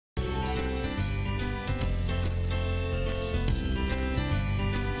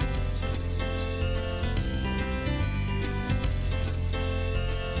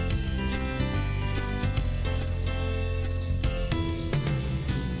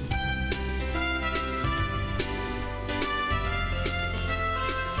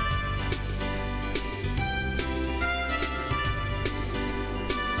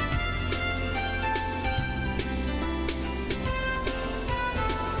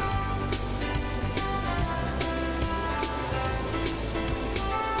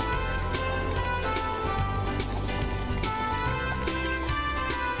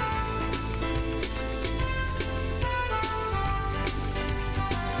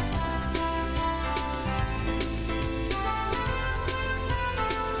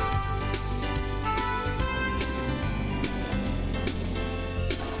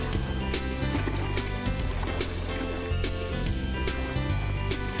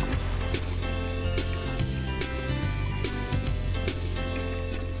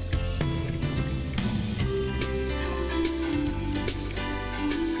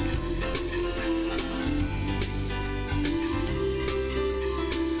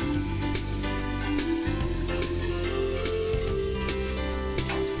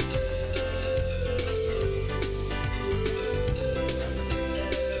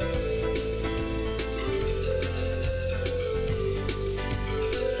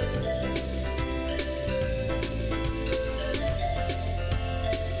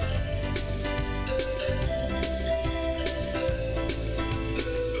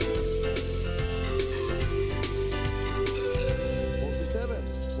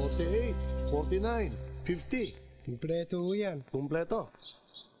48, 49, 50. Kompleto ho yan. Kumpleto.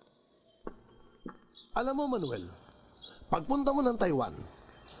 Alam mo, Manuel, pagpunta mo ng Taiwan,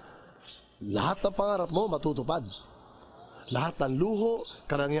 lahat ng pangarap mo matutupad. Lahat ng luho,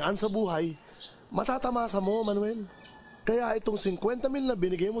 karangyaan sa buhay, matatamasa mo, Manuel. Kaya itong 50 mil na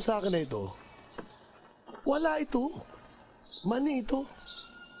binigay mo sa akin na ito, wala ito. Mani ito.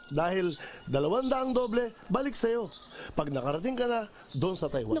 Dahil 200 doble, balik sa'yo. Pag nakarating ka na, doon sa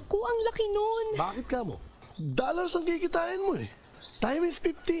Taiwan. Naku, ang laki nun. Bakit ka mo? Dollars ang kikitain mo eh. Time is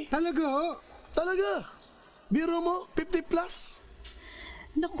 50. Talaga ho? Talaga. Biro mo, 50 plus.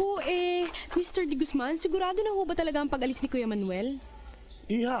 Naku, Mr. De Guzman, sigurado na ho ba talaga ang pag-alis ni Kuya Manuel?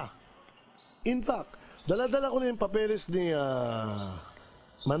 Iha. In fact, dala-dala ko na yung papeles ni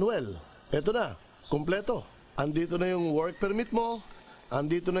Manuel. Eto na, kumpleto. Andito na yung work permit mo.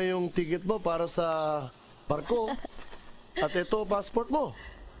 Andito na yung ticket mo para sa barko. At ito, passport mo.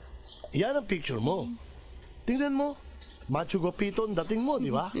 Yan ang picture mo. Tingnan mo. Machu Gopito ang dating mo, di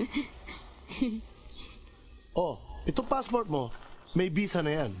ba? Oh, itong passport mo, may visa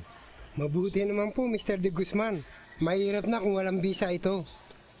na yan. Mabuti naman po, Mr. De Guzman. Mahirap na kung walang visa ito.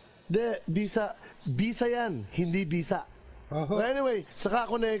 Visa. Visa yan, hindi visa. Oho. Anyway, saka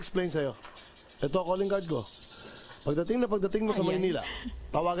ako na-explain sa'yo. Ito, calling card ko. Pagdating mo sa Maynila,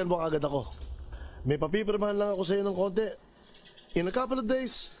 tawagan mo agad ako. May papipirmahan lang ako sa'yo ng konti. In a couple of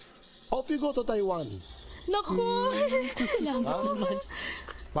days, off you go to Taiwan. Naku! Salamat naman.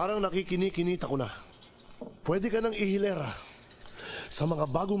 Parang nakikini-kinita ko na. Pwede ka nang ihilera sa mga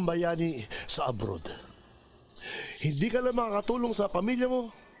bagong bayani sa abroad. Hindi ka lang makakatulong sa pamilya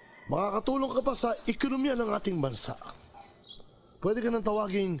mo, makakatulong ka pa sa ekonomiya ng ating bansa. Pwede ka nang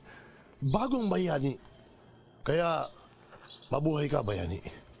tawaging bagong bayani. Kaya, mabuhay ka, bayani.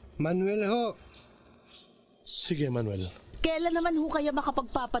 Manuel ho. Sige, Manuel. Kailan naman ho kaya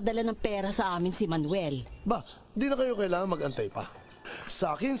makapagpapadala ng pera sa amin si Manuel? Ba, di na kayo kailangan mag-antay pa.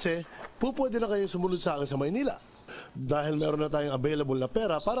 Sa 15, pwede na kayong sumunod sa akin sa Maynila. Dahil meron na tayong available na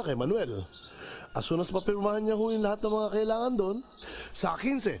pera para kay Manuel. As soon as mapirmahan niya ho yung lahat ng mga kailangan doon, sa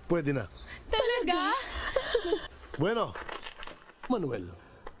 15, pwede na. Talaga? Bueno, Manuel,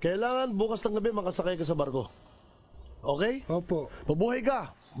 kailangan bukas ng gabi makasakay ka sa barko. Okay? Opo. Mabuhay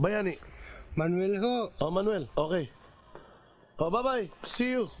ka, bayani. Manuel ho. Oh, Manuel, okay. Oh, bye-bye.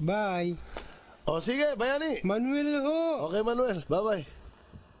 See you. Bye. Oh, sige, bayani. Manuel ho. Okay, Manuel. Bye-bye.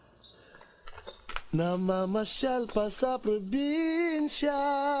 Namamasyal pa sa probinsya,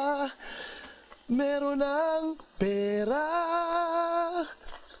 meron ng pera.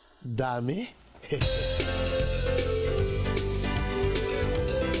 Dami.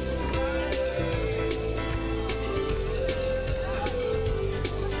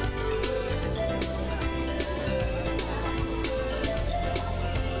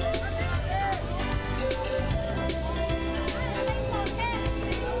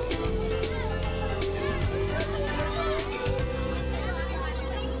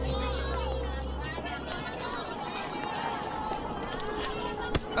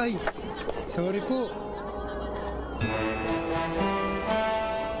 Ay, sorry po.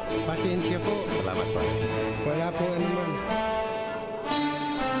 Pasensya po. Salamat po. Wala po anuman.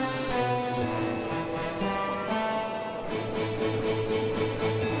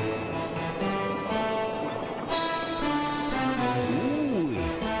 Uy,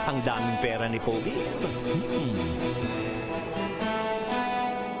 ang daming pera ni Pogi.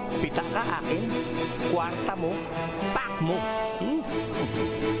 Pita ka akin, kwarta mo, pak mo.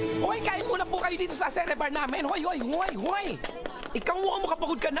 Hoy, kain muna po kayo dito sa Cerebar namin. Hoy! Ikaw mo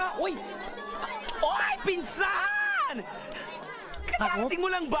makapagod ka na. Hoy! Hoy, pinsan! Kadating mo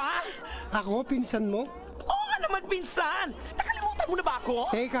lang ba? Ako, pinsan mo? Oo nga naman, pinsan! Nakalimutan mo na ba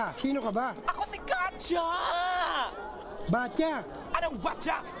ako? Teka, sino ka ba? Ako si Katya! Batya! Anong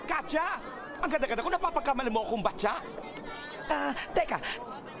batya? Katya? Ang ganda-ganda ko, napapagkamali mo akong batya? Teka.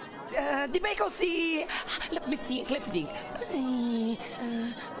 Di ba ikaw si... Let me think.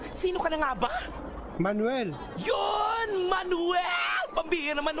 Sino ka na nga ba? Manuel! Yun! Manuel!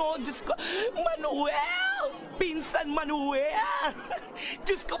 Pambihira naman o, Diyos ko! Manuel! Pinsan Manuel!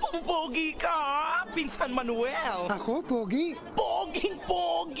 Diyos ko, pampogi ka! Pinsan Manuel! Ako, Pogi?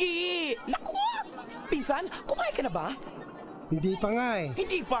 Poging-pogi! Naku! Pinsan, kumain ka na ba? Hindi pa nga eh.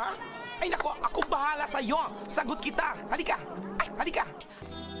 Hindi pa? Ay naku, ako bahala sa'yo! Sagot kita! Halika! Ay, halika!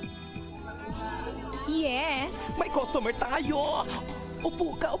 Yes. May customer tayo!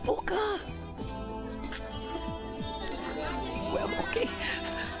 Upo ka! Well, okay.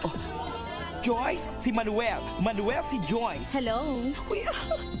 Oh, Joyce, si Manuel. Manuel, si Joyce. Hello. Uy,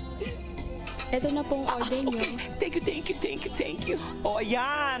 Ito na pong order niyo. Okay, thank you. O,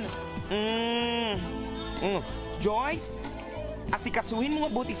 ayan. Joyce, asikasuhin mo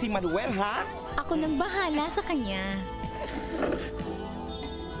mabuti si Manuel, ha? Ako nang bahala sa kanya.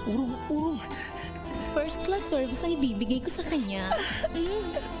 Urong. First class service ang ibibigay ko sa kanya.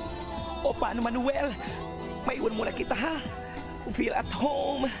 O, paano, Manuel? Maiwan muna kita, ha? Feel at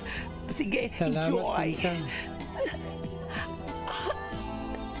home. Sige, Salamat, enjoy. pinsan.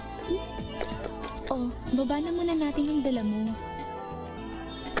 Oh, baba na muna natin yung dala mo.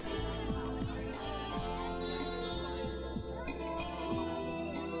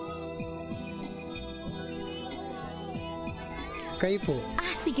 Kayo po.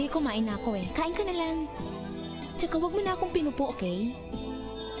 Sige, kumain na ako eh. Kain ka na lang. Tsaka wag mo na akong pinupo, okay?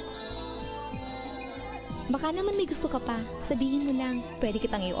 Baka naman may gusto ka pa. Sabihin mo lang, pwede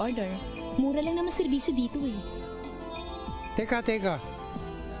kitang i-order. Mura lang naman serbisyo dito eh. Teka.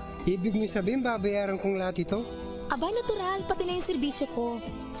 Ibig mo sabihin babayaran kong lahat ito? Aba, natural. Pati na yung serbisyo ko.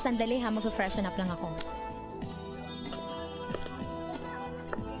 Sandali ha, mag-freshen up lang ako.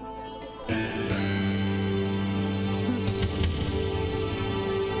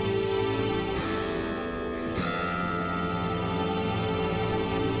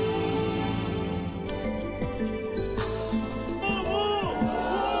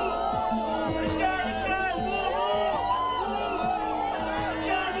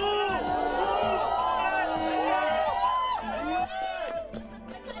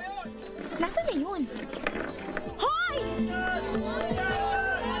 Nasaan na yun? Hoy!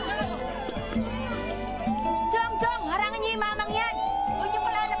 Chong, harangan niyo yung mamang yan! Huwag niyo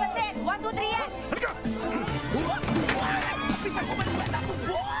palalabasin! 1, 2, 3 yan! Halika! Pisan ko, Manuel! Ako,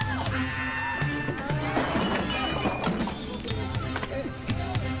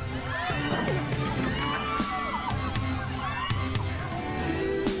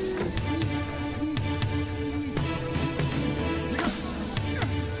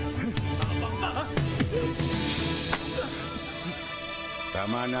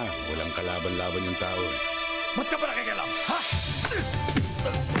 Tama na, walang kalaban-laban yung tao. Ba't ka ba nakikialam? Ha?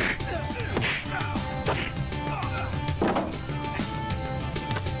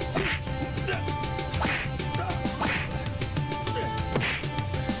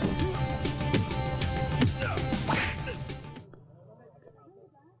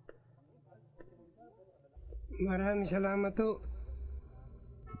 Maraming salamat to.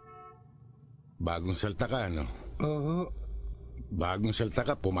 Bagong salta ka, no? Oo. Bagong salta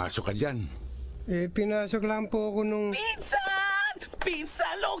ka, pumasok ka dyan. Pinasok lang po ako nung...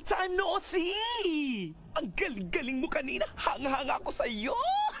 Pinsan, long time no see! Ang galing-galing mo kanina. Hanga-hanga ako sa iyo.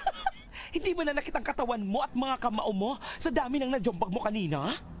 Hindi ba na nakitang katawan mo at mga kamao mo sa dami ng najombag mo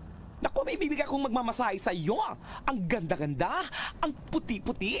kanina? Naku, may bibigay akong magmamasahe sa iyo. Ang ganda-ganda, ang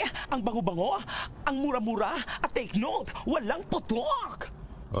puti-puti, ang bango-bango, ang mura-mura, at take note, walang putok!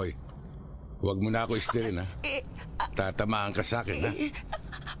 Hoy, huwag mo na ako istirin, ha? Tatamaan ka sa akin, ha?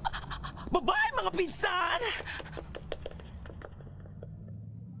 Babae, mga pinsan!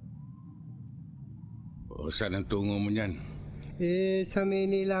 O, saan ang tungo mo niyan? Sa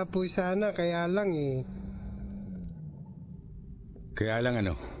Manila po sana, kaya lang Kaya lang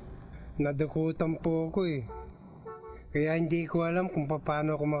ano? nadukutan po ako Kaya hindi ko alam kung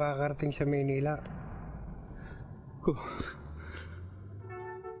paano ako makakarating sa Manila.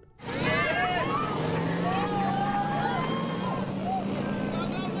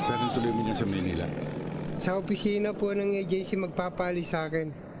 Saan ang tuloy mo niyan sa Manila? Sa opisina po ng agency magpapali sa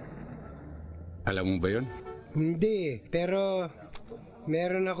akin. Alam mo ba yun? Hindi, pero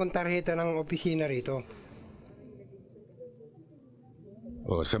meron akong tarjeta ng opisina rito.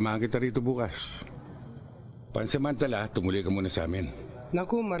 O, samahan kita rito bukas. Pansamantala, tumuloy ka muna sa amin.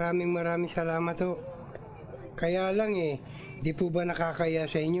 Naku, maraming salamat ho. Kaya lang di po ba nakakaya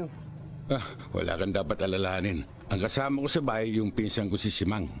sa inyo? Wala kang dapat alalahanin. Ang kasama ko sa bahay, yung pinsan ko si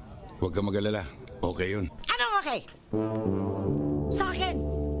Simang. Huwag ka mag-alala. Okay yun. Anong okay? Sa akin,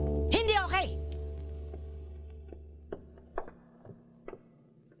 hindi okay!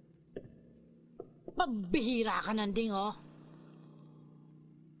 Pagbihira ka nanding,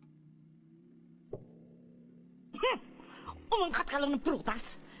 Umangkat ka lang ng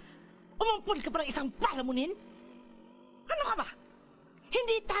prutas? Umampun ka pa ng isang palamunin? Ano ka ba?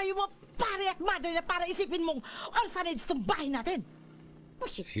 Hindi tayo pare at madre na para isipin mong orphanage itong bahay natin.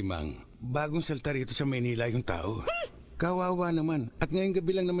 Bullshit. Simang, bagong salta rito sa Manila yung tao. Kawawa naman. At ngayong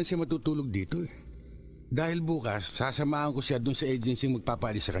gabi lang naman siya matutulog dito Dahil bukas, sasamahan ko siya dun sa agency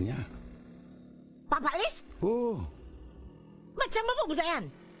magpapaalis sa kanya. Papaalis? Oo, Ba't saan mapupunta yan?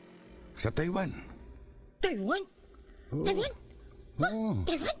 sa Taiwan. Taiwan? Oo. Taiwan? Oo.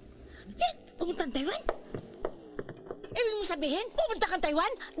 Taiwan? Yan, pumunta ng Taiwan? Ibig mo sabihin, pumunta kang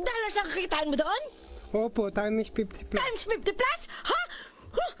Taiwan? Dollars ang kakitaan mo doon? Opo, times 50 plus. Times 50 plus? Ha?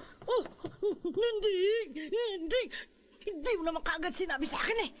 Huh? Oh, hindi. Hindi mo naman kaagad sinabi sa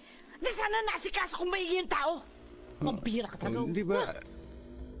akin eh. Di sana nasikaso kung maigi yung tao. Mambira ka talaga. Hindi ba?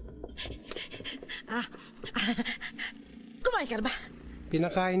 Kumain ka na ba?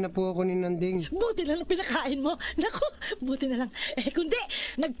 Pinakain na po ako ni Nanding. Buti na lang pinakain mo. Naku, buti na lang. Kundi,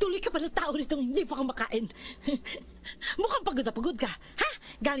 nagtuloy ka pa ng tao nitong hindi pa kumakain. Mukhang pagod na pagod ka. Ha?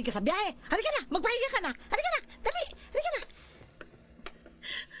 Galing ka sa biyahe. Halika na, magpahinga ka na. Halika na, dali. Halika na.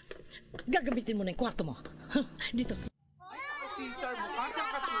 Gagamitin mo na yung kwarto mo. Dito.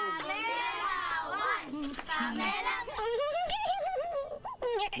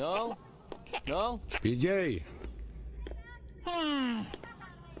 Nong? PJ!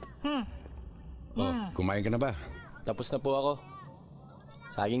 Oh, kumain ka na ba? Tapos na po ako.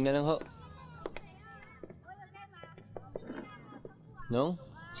 Saging na lang ho. Nong?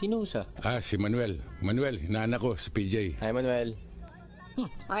 Sino sa? Si Manuel. Manuel, inaanak ko, si PJ. Hi, Manuel.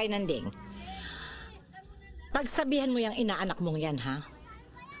 Okay, Nanding. Pagsabihan mo yung inaanak mong yan, ha?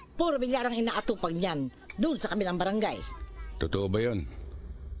 Puro bilyarang inaatupag niyan doon sa kabilang barangay. Totoo ba yun?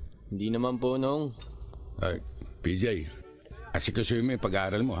 Hindi naman po, Nong. PJ, asikasuhin mo yung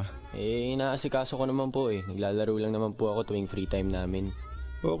pag-aaral mo, ha? Inaasikaso ko naman po eh. Naglalaro lang naman po ako tuwing free time namin.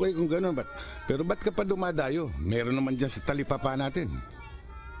 Okay kung gano'n, pero ba't ka pa dumadayo? Meron naman dyan sa talipapa natin.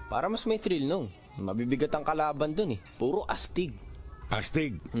 Para mas may thrill, Nong. Mabibigat ang kalaban dun eh. Puro astig.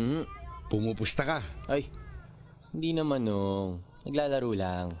 Astig? Pumupusta ka? Ay, hindi naman, Nong. Naglalaro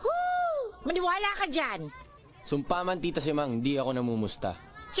lang. Maniwala ka dyan! Sumpa man, Tita Simang, hindi ako namumusta.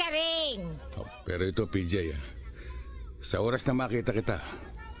 Charing! Pero ito, PJ, sa oras na makita kita,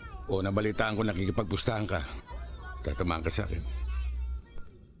 o nabalitaan ko nakikipagpustahan ka, tatamaan ka sa akin.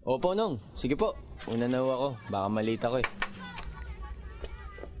 Opo, Nong. Sige po. Una na ako. Baka malita ko eh.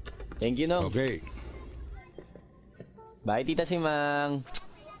 Thank you, Nong. Okay. Bye, Tita Simang.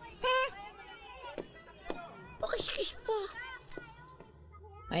 Pakis-kis pa.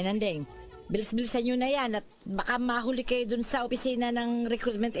 Ay, Nandeng. Bilis-bilisan nyo na yan at baka mahuli kayo dun sa opisina ng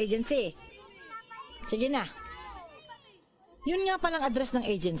recruitment agency. Sige na. Yun nga palang address ng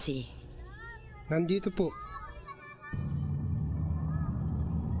agency. Nandito po.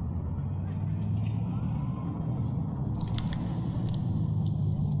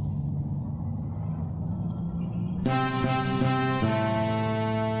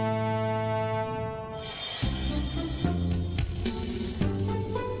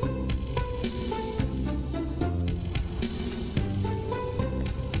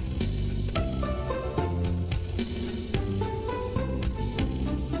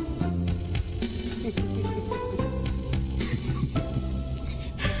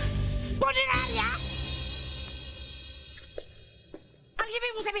 Punerarya! Ang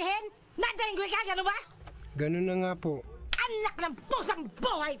ibig mo sabihin? Nadenggoy ka, gano'n ba? Ganun na nga po. Anak ng pusang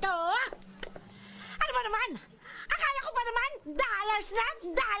buhay to! Ano ba naman? Akala ko ba naman dollars na?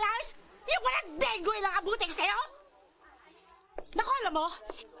 Dollars? Yung walang denggoy lang abuti ko sa'yo? Naku, alam mo,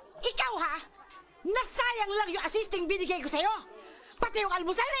 ikaw ha, nasayang lang yung assisting binigay ko sa'yo. Pati yung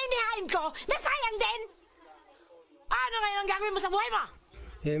almusal na inihain ko, nasayang din! Ano ngayon ang gagawin mo sa buhay mo?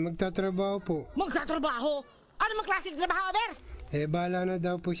 Magtatrabaho po. Magtatrabaho? Ano mang klaseng trabaho, Aber? Bahala na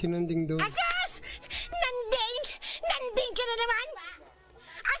daw po si Nanding doon. Asus! Nanding! Nanding ka na naman!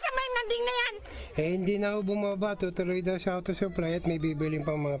 Asa ba yung nanding na yan? Hindi na ako bumaba. Tutuloy daw sa auto supply at may bibiling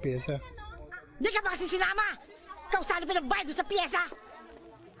pang mga pyesa. Di ka ba kasi sinama? Kausali pa ng bayad doon sa pyesa!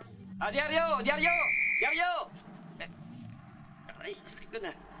 Diaryo! Diaryo! Diaryo! Aray, sakit ko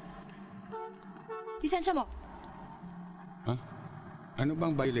na. Lisensya mo. Ha? Ano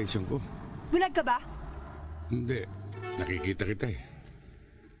bang violation ko? Bulag ka ba? Hindi. Nakikita kita eh.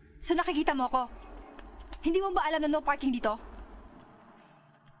 So nakikita mo ko? Hindi mo ba alam na no parking dito?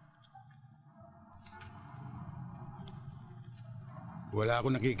 Wala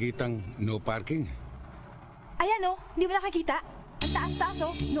akong nakikitang no parking. Ayan oh, hindi mo nakikita? Ang taas-taas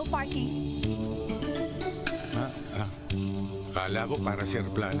oh, no parking. Kala ko para sa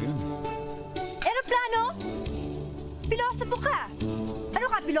aeroplano yun. Aeroplano? Pilosopo ka? Ano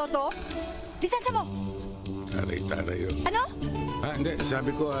ka, piloto? Lisensya mo. Taray-taray yun. Ano? Hindi.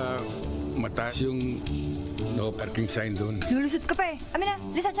 Sabi ko, mataas yung no parking sign doon. Lulusot ka pa eh. Amin na,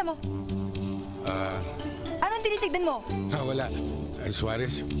 lisensya mo. Anong tinitignan mo? Wala.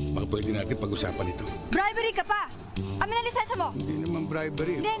 Suarez, baka pwede natin pag-usapan ito. Bribery ka pa. Amin na, lisensya mo. Hindi naman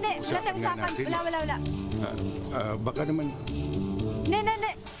bribery. Hindi. Wala tayong usapan. Wala. Baka naman...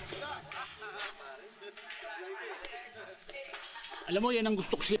 Hindi. Alam mo, yan ang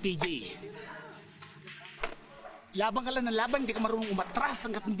gusto ko si PJ. Laban ka lang ng laban, hindi ka marunong umatras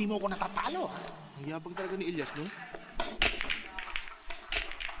hanggat hindi mo ako natatalo. Ang yabang talaga ni Elias, no?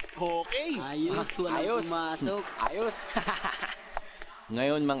 Okay. Ayos, walang pumasok. Ayos.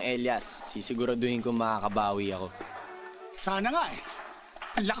 Ngayon, Mang Elias, sisiguraduhin ko makakabawi ako. Sana nga eh.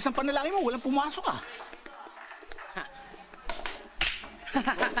 Ang lakas ng panalangin mo, walang pumasok ah.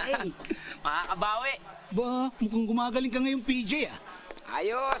 Okay. Makakabawi. Ba, mukhang gumagaling ka ngayon, PJ ah.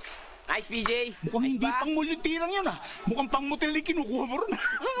 Ayos. Nice, PJ. Mukhang nice hindi ba? pang muluntirang yun ah. Mukhang pang motel na kinukuha mo rin.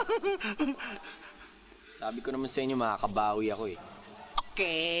 Sabi ko naman sa inyo, makakabawi ako eh.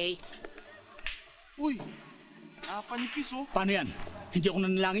 Okay. Uy, napanipis oh. Paano yan? Hindi ako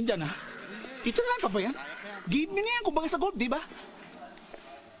nanalangin dyan ha. Ito na pa ba yan? Give me na yan kung baga sa gold, di ba?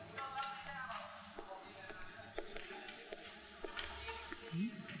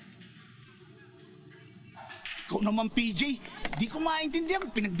 Ikaw naman, PJ. Di ko maintindihan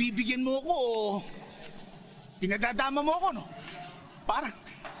kung pinagbibigyan mo ako o pinadadama mo ako, no? Parang,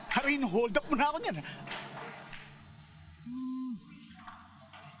 harin, hold up mo na ako niyan.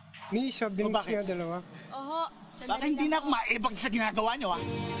 May soft drinks nga dalawa. Oho, Baka hindi na ako maibag sa ginagawa niyo, ha?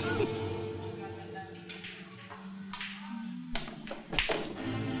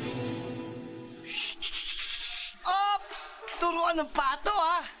 Op! Turuan ng pato,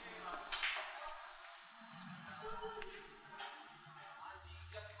 ha?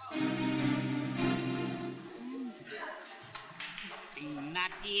 Tingnan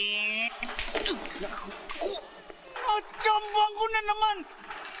natin. Natsambang ko na naman!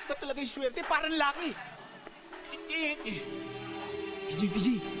 Ito talaga yung swerte, parang laki. PJ,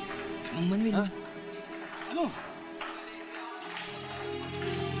 anong Manuel? Ha? Ano?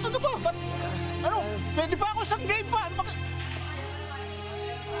 Ano ba? Ba't? Ano? Pwede pa ako isang game pa?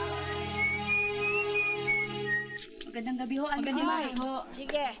 Magandang gabi ho, Auntie. Magandang gabi ho.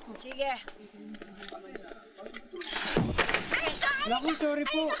 Sige, sige. Naku, sorry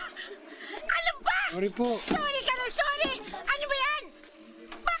po. Ano ba? Sorry po. Sorry ka na, sorry! Ano ba yan?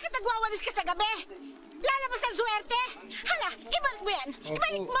 Bakit nagwawalis ka sa gabi? Lalabas ang swerte? Hala, ibalik mo yan!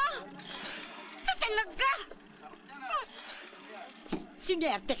 Ibalik mo! Ito talaga!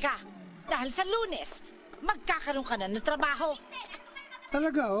 Sinerte ka. Dahil sa Lunes, magkakaroon ka na ng trabaho.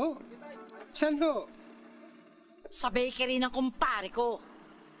 Talaga, oh? Saan ho? Sa bakery ng kumpare ko.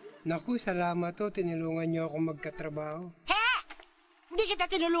 Naku, salamat ho. Tinulungan niyo ako magkatrabaho. He! Hindi kita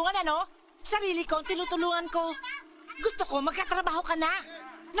tinulungan, ano? Sarili ko ang tinutulungan ko. Gusto ko magkatrabaho ka na.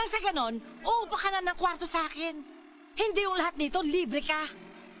 Nang sa ganon, uupa ka na ng kwarto sa akin. Hindi yung lahat nito, libre ka.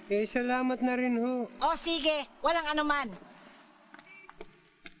 Eh, salamat na rin ho. O sige, walang anuman.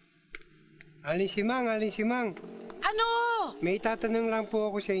 Alin si Mang. Ano? May tatanong lang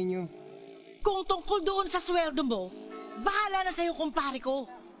po ako sa inyo. Kung tungkol doon sa sweldo mo, bahala na sa'yo kumpare ko.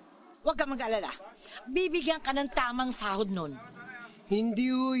 Huwag ka mag-alala. Bibigyan ka ng tamang sahod nun.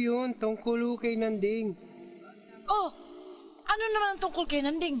 Hindi ho yun. Tungkol ho kay Nanding. Oh, ano naman ang tungkol kay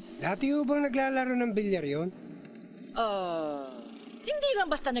Nanding? Dati ho bang naglalaro ng bilyar yun? Hindi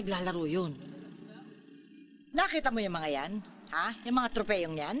lang basta naglalaro yun. Nakita mo yung mga yan? Ha? Yung mga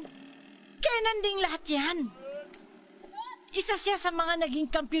tropeyong yan? Kay Nanding lahat yan. Isa siya sa mga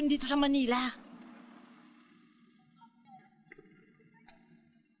naging kampiyon dito sa Manila.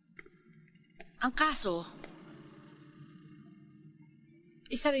 Ang kaso,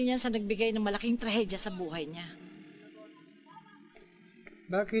 isa rin yan sa nagbigay ng malaking trahedya sa buhay niya.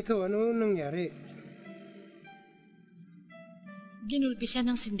 Bakit ho? Ano nangyari? Ginulpi siya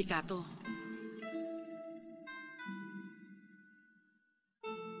ng sindikato.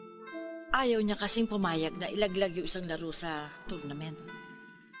 Ayaw niya kasing pumayag na ilaglag yung isang laro sa tournament.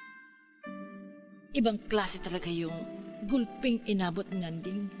 Ibang klase talaga yung gulping inabot ni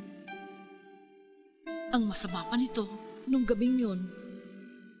Nanding. Ang masama pa nito, nung gabing yun,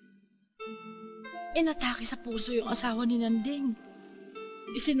 inatake sa puso yung asawa ni Nanding.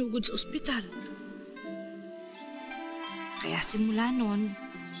 Isinugod sa ospital. Kaya simula nun,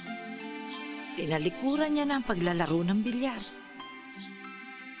 tinalikuran niya na ang paglalaro ng bilyar.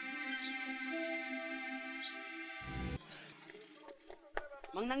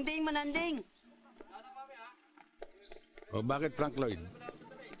 Mananding! O bakit, Frank Lloyd?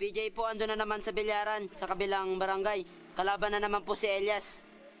 Si PJ po ando na naman sa bilyaran, sa kabilang barangay. Kalaban na naman po si Elias.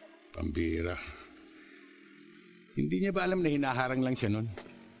 Pambira. Hindi niya ba alam na hinaharang lang siya nun?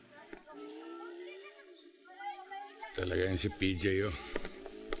 Talaga yan si PJ, oh.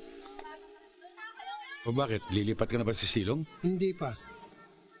 O bakit? Lilipat ka na ba sa silong? Hindi pa.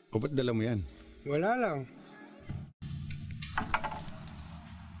 O ba't dala mo yan? Wala lang.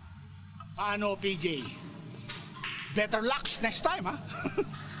 Ano, PJ? Better luck next time, ha?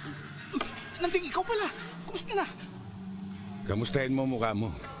 Nanding, ikaw pala. Kumusta na? Kamustahin mo mukha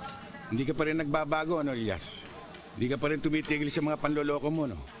mo. Hindi ka pa rin nagbabago, ano, Elias? Hindi ka pa rin tumitigil sa mga panloloko mo,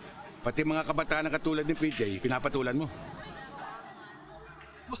 no? Pati mga kabataan na katulad ni PJ, pinapatulan mo.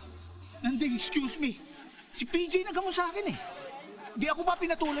 Nanding, excuse me. Si PJ nagamo sa akin, eh. Di ako pa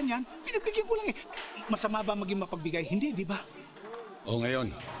pinatulan yan. Pinagbigyan ko lang, eh. Masama ba maging mapagbigay? Hindi, di ba? O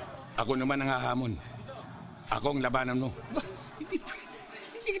ngayon, ako naman ang hahamon. Ako ang labanan mo. Hindi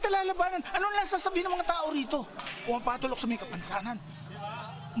kita lalabanan. Ano lang sasabihin ng mga tao rito? Pumapatulok sa may kapansanan.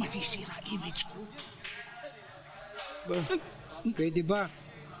 Masisira image ko. Pwede ba?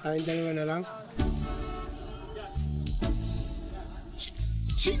 Tayong dalawa na lang?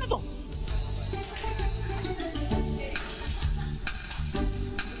 Sino to?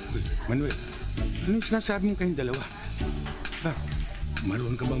 Uy, Manuel, anong sinasabi mo kayong dalawa? Ba,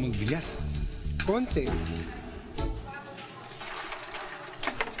 marunong ka bang magbilyar? Konti.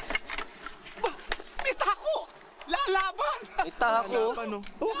 May tako! Lalaban! May tako? Lalaban, no?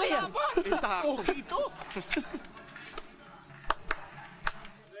 Okay yan. May tako. Okay ito.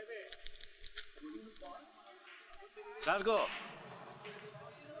 Sargo!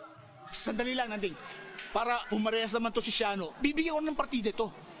 Sandali lang, Nanding. Para umarehas naman to si Shiano, bibigyan ko ng partida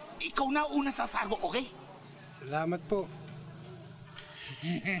to. Ikaw na unang sasago, okay? Salamat po.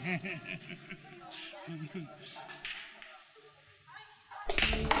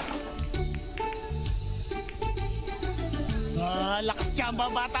 Lakas tsamba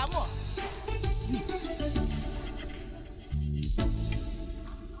bata mo.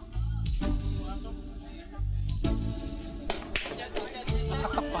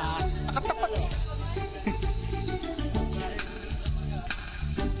 Nakatapat. Nakatapat eh.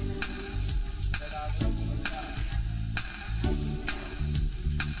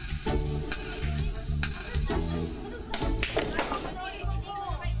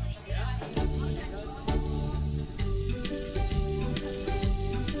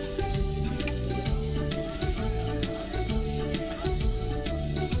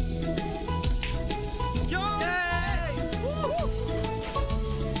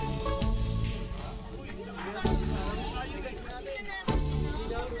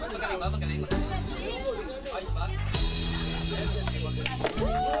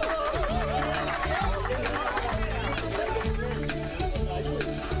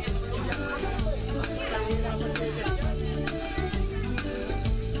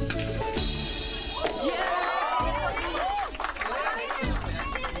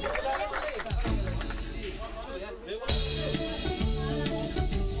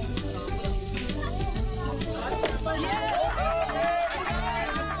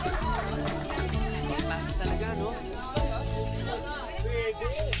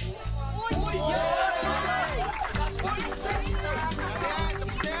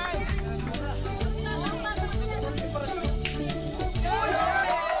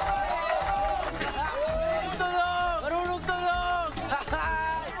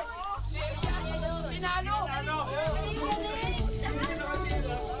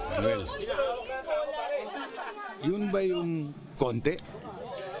 Manuel, yun ba yung konti?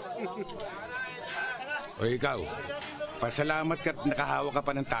 O ikaw, pasalamat ka't nakahawa ka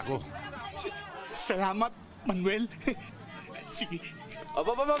pa ng tako. Salamat, Manuel. Sige. Op!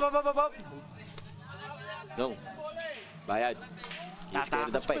 Nung, bayad.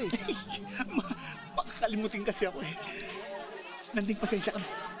 Tatakas pa eh. Makakalimutin kasi ako eh. Nanding, pasensya ka na.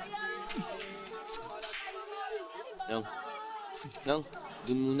 Nung,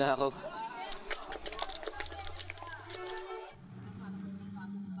 dun muna ako.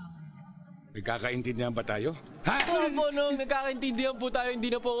 Nagkakaintindihan ba tayo? Opo, Nung, nagkakaintindihan po tayo. Hindi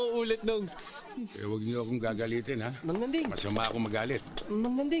na po ako ulit, Nung. Eh, huwag niyo akong gagalitin, ha? Nang Nanding. Masama akong magalit.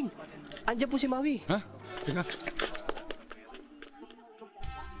 Nang Nanding. Andiyan po si Maui. Ha? Teka.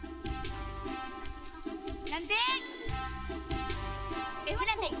 Nanding! Eh, si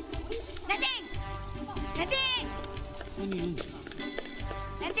Nanding! Nanding! Nanding! Ano yun?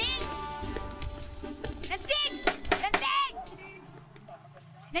 Nanding! Nanding! Nanding!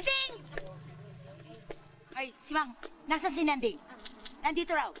 Nanding! Ay, si Mang, nasa si Nanding?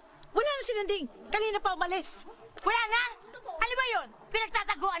 Nandito raw. Wala na si Nanding. Kanina pa umalis. Wala na? Ano ba yun?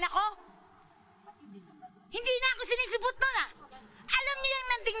 Pinagtataguan ako? Hindi na ako sinisibot nun ah. Alam niyo yung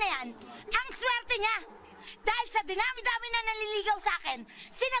Nanding na yan, ang swerte niya. Dahil sa dinami-dami na naliligaw sa akin,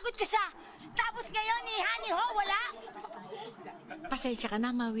 sinagot ko siya. Tapos ngayon, ni Hani Ho, wala. Pasensya ka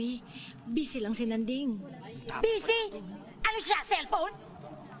na, Maui. Busy lang si Nanding. Busy? Ano siya, cellphone?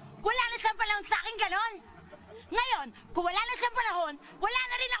 Wala na siyang panahon sa akin, ganon. Ngayon, kung wala na siyang panahon, wala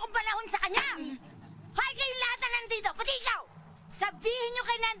na rin akong panahon sa kanya. Hoy, kayong lahat na nandito, pati ikaw! Sabihin nyo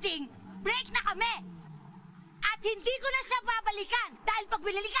kay Nanding, break na kami! At hindi ko na siya babalikan dahil pag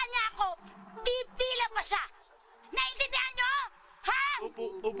binalikan niya ako, pipila pa siya! Naintindihan nyo? Ha?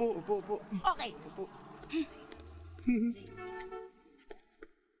 Opo. Okay.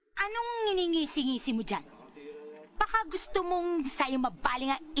 Anong iningisi-ngisi mo dyan? Baka gusto mong sa'yo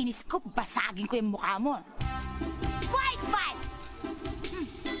mabaling ang inis ko, basagin ko yung mukha mo. Why smile?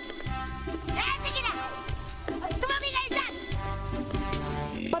 Sige na! Tumabi kayo dyan!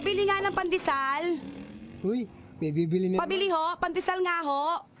 Pabili nga ng pandesal. Uy, may bibili na. Pabili ho, pandesal nga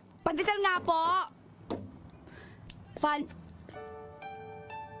ho. Pandesal nga po.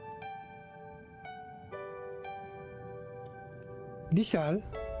 Disal?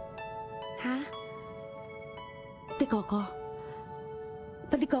 Ha? Tikoko.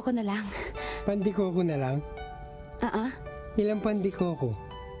 Pandikoko na lang. Pandikoko na lang? Ilang pandikoko?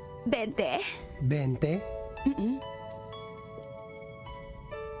 20. 20?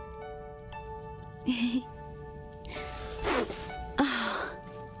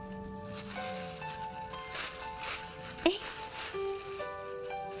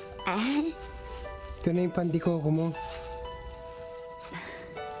 Ito na yung pandikoko mo.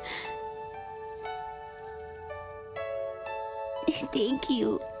 Thank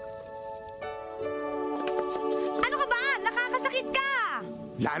you. Ano ka ba? Nakakasakit ka!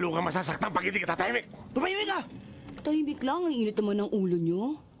 Lalo ka masasaktan pag hindi ka tatahimik. Tumahimik ka! Tahimik lang, ang init naman ng ulo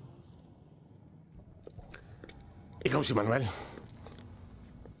nyo. Ikaw si Manuel?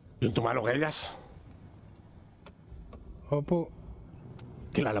 Yung tumalo kay Elias? Opo.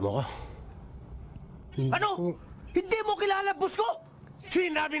 Kilala mo ko? Ano? Hindi mo kilala, boss ko?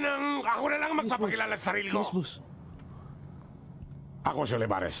 Sinabi ng ako na lang magpapakilala sa sarili ko. Yes, boss. Ako si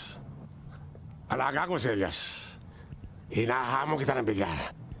Olivares. Alaga ko si Elias. Hinahamon kita ng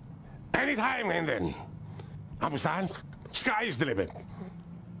bilyar. Anytime and then. Kamustahan? Sky is the limit.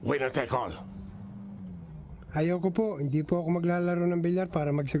 Winner take all. Ayoko po. Hindi po ako maglalaro ng bilyar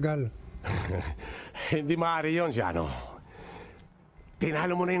para magsugal. Hindi maaari yun, Siano.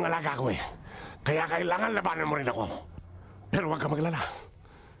 Tinalo mo na yung alaga ko eh. Kaya kailangan labanan mo rin ako. Pero huwag ka maglala.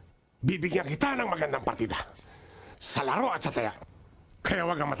 Bibigyan kita ng magandang partida. Sa laro at sa taya. Kaya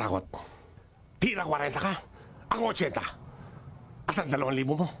huwag kang matakot. Tila 40 ka, ako 80. At ang 2,000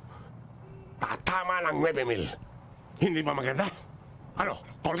 mo, tatama ng 9,000. Hindi ba maganda? Ano,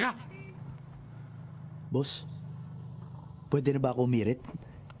 call ka? Boss, pwede na ba ako umirit?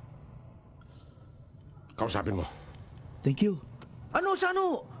 Kausapin mo. Thank you. Ano sa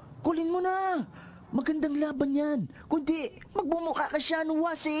ano? Kulin mo na. Magandang laban yan. Kundi, magbumuka ka siya ng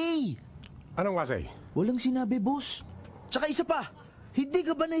wasay. Anong wasay? Walang sinabi, boss. Tsaka isa pa, hindi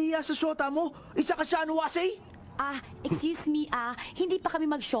ka ba nahiya sa syota mo? Isa ka siya ng wasay? Excuse me, hindi pa kami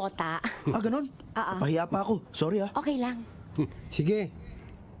magsyota. Ganon? Pahiya pa ako. Sorry Okay lang. Sige.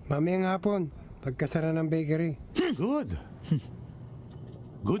 Mamayang hapon, pagkasara ng bakery. Good.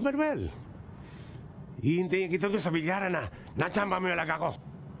 Good, Manuel. Hihintayin kita doon sa bilyaran na natsamba mo yung alaga ko.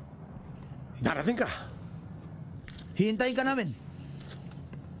 Darating ka. Hihintayin ka namin.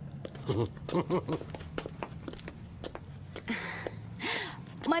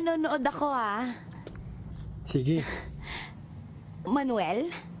 Manonood ako, Sige.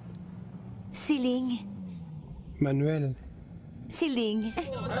 Manuel? Siling? Manuel. Siling?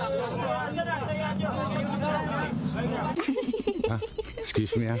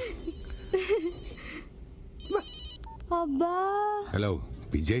 Excuse me, Aba, Hello,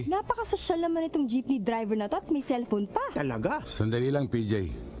 PJ? napakasosyal naman itong jeepney driver na to at may cellphone pa. Talaga? Sandali lang,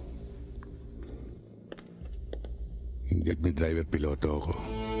 PJ. Hindi may driver, piloto ako.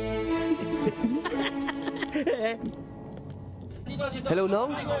 Hello,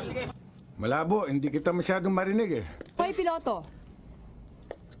 Long? Malabo, hindi kita masyadong marinig eh. Hoy, piloto.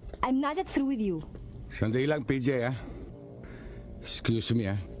 I'm not yet through with you. Sandali lang, PJ, Excuse me,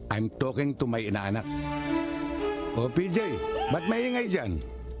 I'm talking to my inaanak. Oh, PJ, ba't maingay dyan?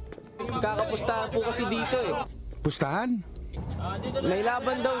 Kakapustahan po kasi dito eh. Pustahan? May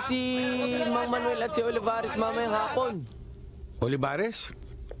laban daw si Mang Manuel at si Olivares mamayang hapon. Olivares?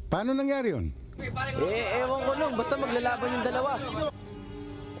 Paano nangyari yun? Ewan ko lang, basta maglalaban yung dalawa.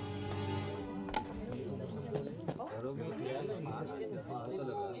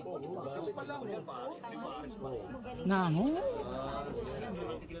 Nano?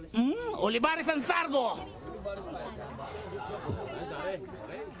 Olivares ang sargo!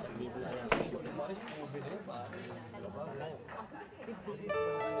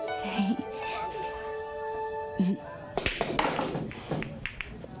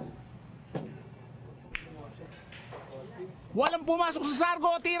 Walang pumasok sa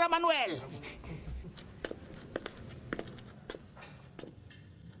sargo, Tira Manuel!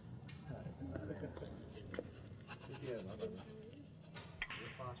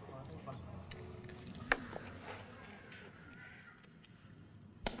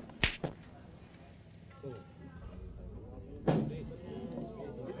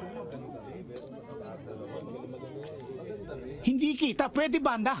 Hindi kita pwede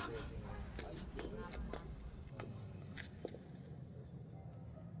banda.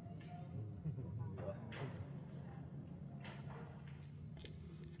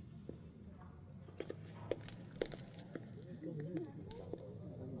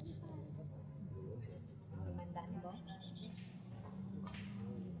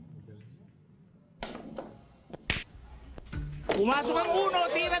 Pumasok ang uno,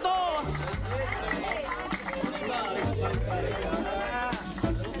 tira dos!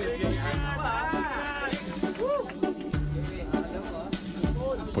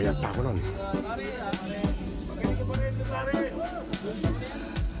 Puyat pa ako nun.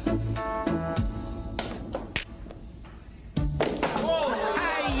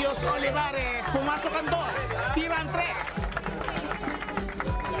 Ayos, Olivares! Pumasok ang dos, tira ang tres!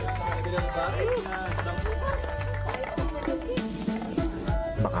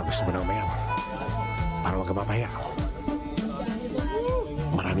 Baka gusto mo na umayaw para wag ka mapahiya.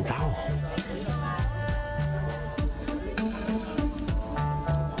 Maraming tao.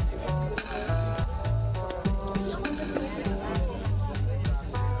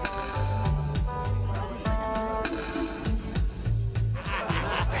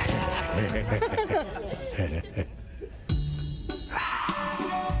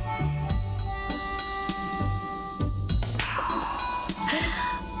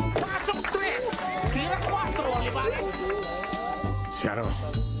 Pasok tres! Tira 4, Olivares! Siano,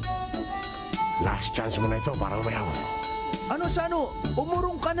 last chance mo na ito para umayaw. Ano, Sano?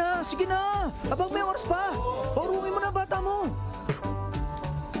 Umurong ka na! Sige na! Abang may oras pa! Urungin mo na bata mo!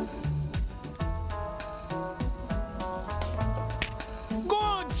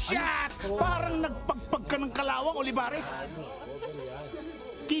 Good shot! Parang nagpagpag ka ng kalawang, Olivares.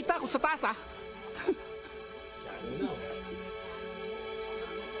 Kita ko sa taas, ah.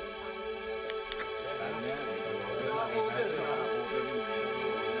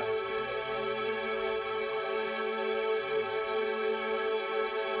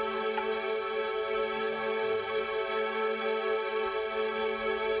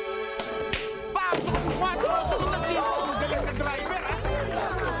 Pasok ang 4! Sunod ang 5! Ang galing na driver, ah!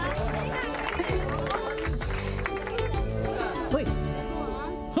 Hoy!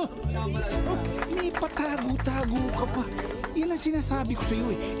 May patago-tago ka pa. Yan ang sinasabi ko sa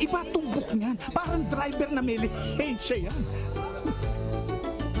iyo eh. Iba tumbok niyan. Parang driver na may lihensya yan.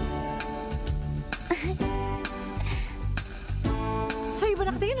 Sa'yo ba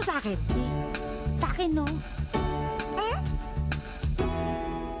nakatingin o sa akin? Sa akin, no?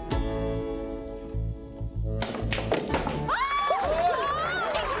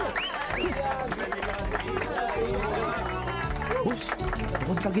 Boss,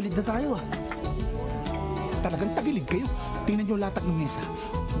 mukhang tagilid na tayo ah. Talagang tagilid kayo. Tingnan niyo latag ng mesa.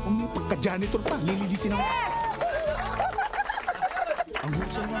 Mukhang may pagka-janitor pa. Lilinisin ang... Ang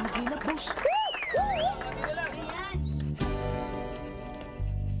husay mo mag-clean up, boss.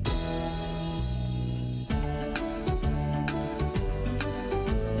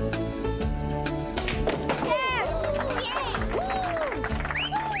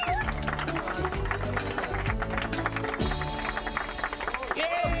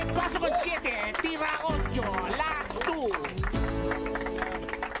 Pasok ang 7, tira 8, last 2.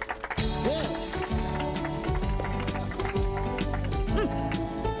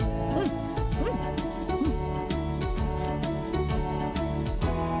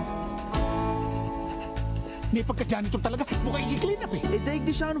 May pagka-janitor talaga. Mukhang i-clean up eh. Eh, daig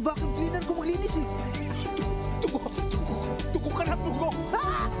di siya ang vacuum cleaner kung maglinis eh. Tugo ka na, tugo.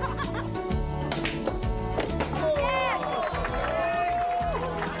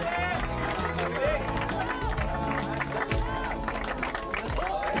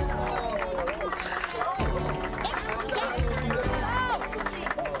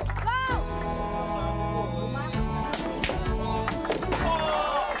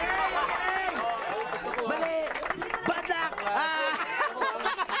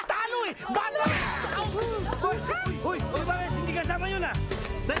 Talo eh! Bata! Hoy, bakit hindi kasama yun ah?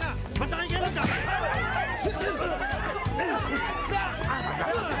 Teka, ba't nakikialam ka?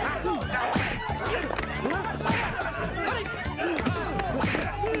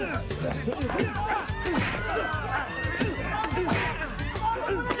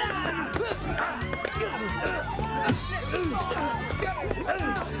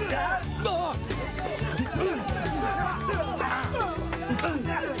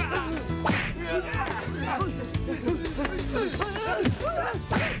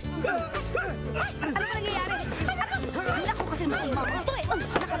 Ano ba nangyayari? Anak ko kasi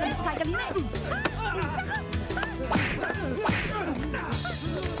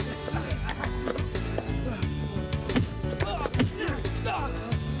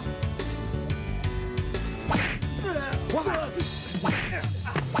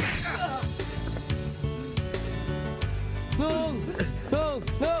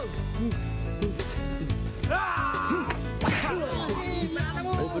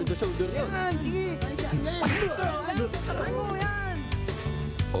shoulder yun. Yan, sige. Ano yan?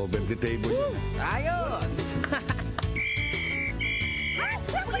 Over the table yun. Ayos!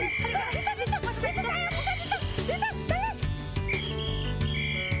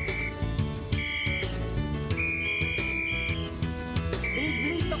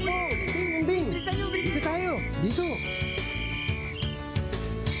 Bilis, takbo! Ding! Bilisan nyo, bilisan! Dito tayo! Dito!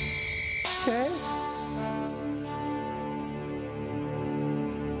 Eh?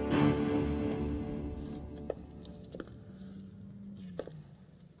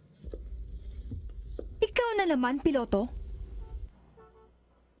 Ikaw na naman, piloto?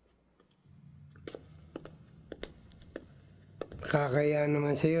 Kakaya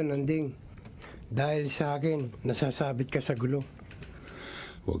naman sa'yo, Nanding. Dahil sa akin, nasasabit ka sa gulo.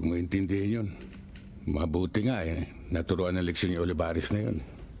 Huwag mo intindihin yun. Mabuti nga naturuan ng leksyon ni Olivares na yun.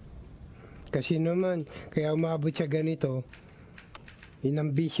 Kasi naman, kaya umabot siya ganito,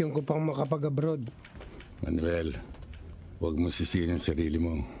 inambisyon ko pang makapag-abroad. Manuel, huwag mo sisihin ang sarili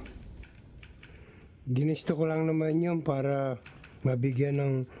mo. Ginusto ko lang naman yun para mabigyan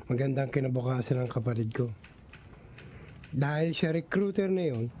ng magandang kinabukasan ng kapatid ko. Dahil sa recruiter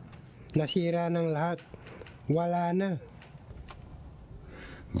na yun, nasira ng lahat. Wala na.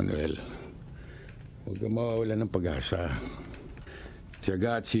 Manuel, huwag kang mawawala ng pag-asa.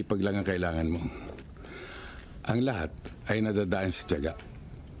 Tiyaga at sipag lang ang kailangan mo. Ang lahat ay nadadaan sa tiyaga.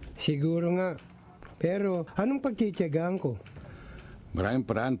 Siguro nga. Pero anong pagtitiyagaan ko? Maraming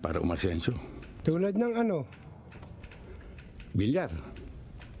paraan para umasenso. Tulad ng ano? Bilyar.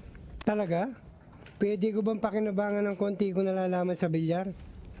 Talaga? Pwede ko bang pakinabangan ng konti ko nalalaman sa bilyar?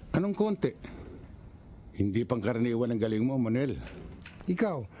 Anong konti? Hindi pangkaraniwan ang galing mo, Manuel.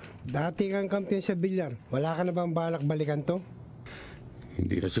 Ikaw, dati kang kampiyon sa bilyar. Wala ka na bang balak balikan to?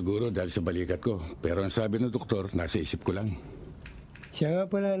 Hindi na siguro dahil sa balikat ko. Pero ang sabi ng doktor, nasa isip ko lang. Siya nga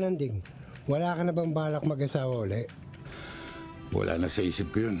pala, Nanding. Wala ka na bang balak mag-asawa uli? Wala na sa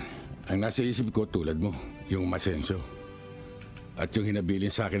isip ko yun. Ang nasa isip ko tulad mo, yung masenso. At yung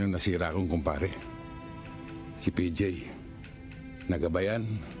hinabilin sa akin ng nasira kong kumpare. Si PJ. Nagabayan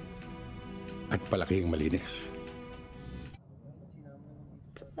at palaking malinis.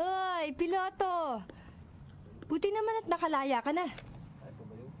 Ay, piloto! Buti naman at nakalaya ka na.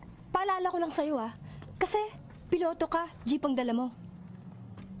 Paalala ko lang sa'yo kasi piloto ka, jeep ang dala mo.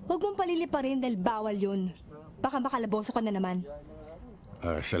 Huwag mong paliliparin dahil bawal yun. Baka makalaboso ka na naman.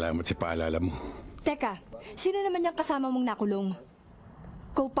 Salamat sa paalala mo. Teka, sino naman yung kasama mong nakulong?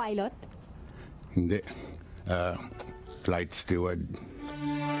 Co-pilot? Hindi. Flight steward.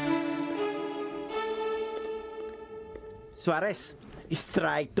 Suarez,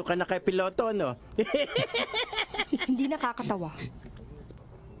 strike to ka na kay piloto, no? Hindi nakakatawa.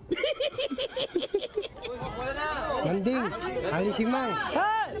 Nanding, alis si Mang.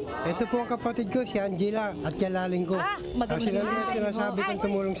 Ito po ang kapatid ko, si Angela, at kalaling ko. Kasi lang sinasabi kong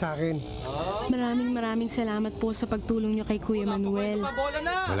tumulong sa akin. Maraming salamat po sa pagtulong nyo kay Kuya Manuel.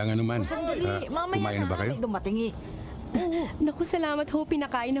 Walang anuman. Sandali, mamaya kumain na ba kayo? may dumating eh. Naku, salamat ho.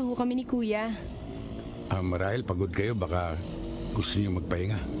 Pinakain na ho kami ni Kuya. Marahil pagod kayo, baka gusto niyo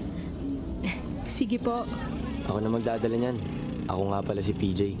magpahinga. Sige po. Ako na magdadala niyan. Ako nga pala si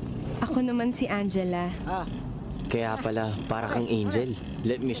PJ. Ako naman si Angela. Kaya pala, para kang angel.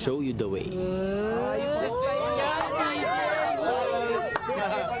 Let me show you the way.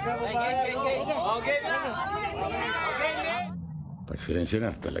 Pasensya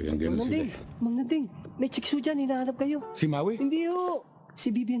na, talagang ganun sila. Mang Nanding, may chicks dyan, hinahanap kayo. Si Maui? Hindi ho, si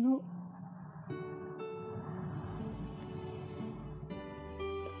Vivian ho.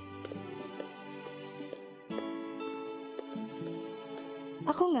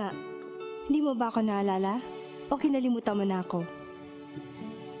 Ako nga, hindi mo ba ako naalala? O kinalimutan mo na ako?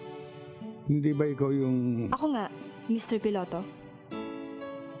 Hindi ba ikaw yung... Ako nga, Mr. Piloto.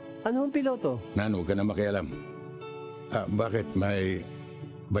 Ano ang piloto? Nan, huwag ka na makialam. Bakit? May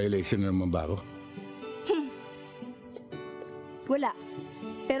violation na naman ba ako? Wala.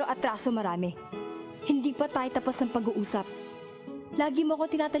 Pero atraso marami. Hindi pa tayo tapos ng pag-uusap. Lagi mo ako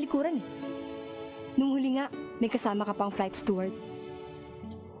tinatalikuran eh. Nung huli nga, may kasama ka pang flight steward.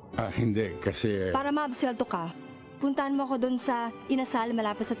 Hindi. Kasi... Para maabsuelto ka, puntahan mo ako doon sa inasal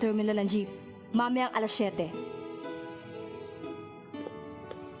malapit sa terminal ng jeep. Mamayang alas 7.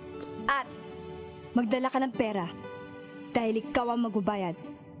 At magdala ka ng pera dahil ikaw ang magbabayad.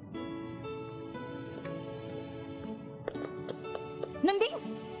 Nanding!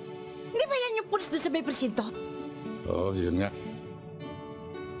 Hindi ba yan yung pulis doon sa may presinto? Oo, yun nga.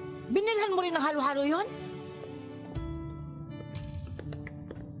 Binilhan mo rin ng halo-halo yun?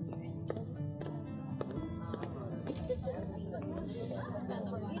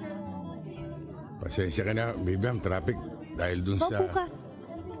 Pasensya ka na, Bibiam, traffic. Dahil dun Paupo sa... ka.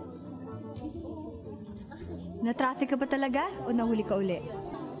 Na-traffic ka ba talaga o nahuli ka uli?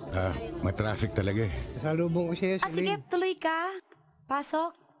 Matraffic talaga eh. Salubong ko siya, Sige, tuloy ka.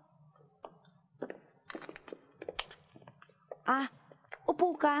 Pasok.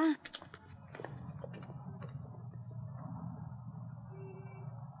 Upo ka.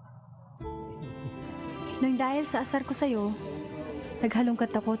 Nang dahil sa asar ko sa'yo,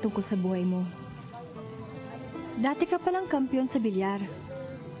 naghalongkat ako tungkol sa buhay mo. Dati ka palang kampiyon sa bilyar.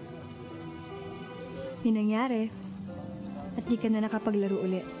 May nangyari at di ka na nakapaglaro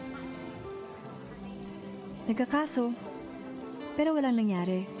uli. Nagkakaso, pero walang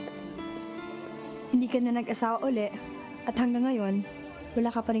nangyari. Hindi ka na nag-asawa uli at hanggang ngayon,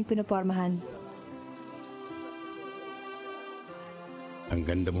 wala ka pa rin pinopormahan. Ang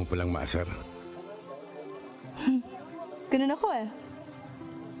ganda mo palang maasar. Ganun ako eh.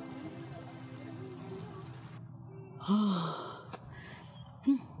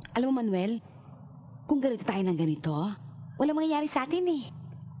 Alam mo, Manuel, kung ganito tayo ng ganito, walang mangyayari sa atin eh.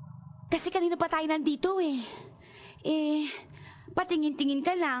 Kasi kanina pa tayo nandito eh. Patingin-tingin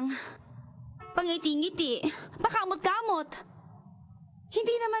ka lang. Pangiti-ngiti. Pakamot-kamot.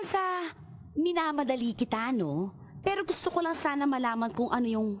 Hindi naman sa minamadali kita, no? Pero gusto ko lang sana malaman kung ano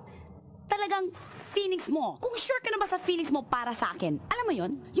yung talagang feelings mo. Kung sure ka na ba sa feelings mo para sa akin. Alam mo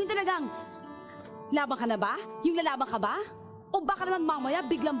yon? Yung talagang, laban ka na ba? Yung lalaban ka ba? O baka naman mamaya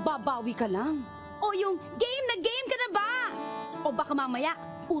biglang babawi ka lang? O yung game na game ka na ba? O baka mamaya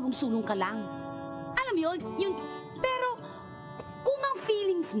purong-sulong ka lang? Alam mo yun? Yung, pero kung ang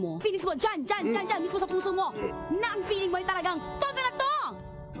feelings mo, dyan, mismo sa puso mo, na ang feeling mo ay talagang, todo na to!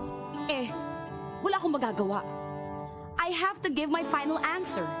 Wala akong magagawa. I have to give my final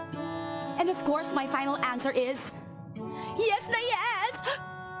answer. And of course, my final answer is, yes na yes!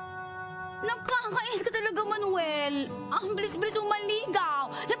 Nakakainis ka talaga, Manuel. Ang bilis-bilis mong maligaw.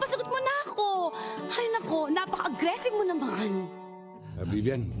 Napasagot mo na ako. Ay nako, napaka-aggressive mo naman.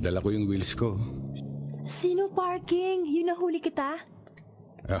 Bibian, dala ko yung wheels ko. Sino parking? Yun nahuli kita?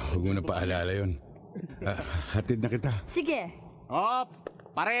 Huwag mo na paalala yun. Hatid na kita. Sige.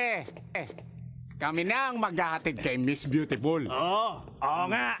 Pare. Kami na ang maghahatid kay Miss Beautiful. Oo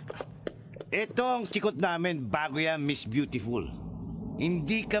nga. Itong chikot namin bago yan, Miss Beautiful.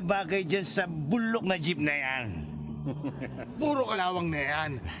 Hindi ka bagay dyan sa bulok na jeep na yan. Puro kalawang na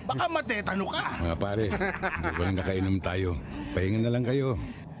yan. Baka matetano ka. Pare, walang nakainom tayo. Pahinga na lang kayo.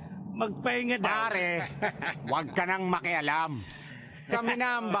 Magpahinga daw. Pare, huwag ka nang makialam. Kami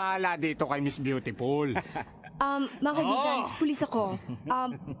na ang bahala dito kay Miss Beautiful. Mga kaibigan, pulis ako.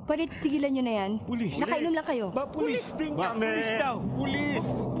 Pwede tigilan nyo na yan. Pulis. Nakainom lang kayo. Pulis din kami. Pulis daw.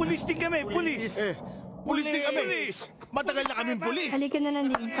 Pulis din kami. Pulis. Pulis din kami. Matagal na kaming pulis. Halika na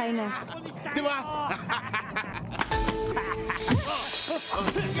nandito. Kayo na. Di ba?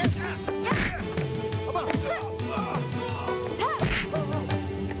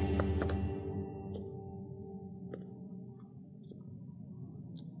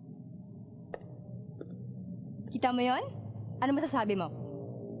 Kita mo yon? Ano masasabi mo?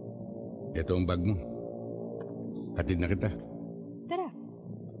 Ito ang bag mo. Hatid na kita. Tara.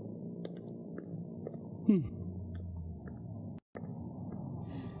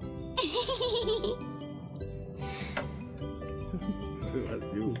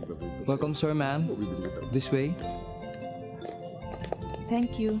 Welcome, sir, ma'am. This way.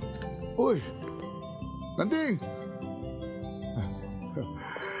 Thank you. Uy! Nanding!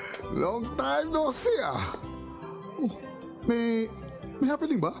 Long time no see ah! May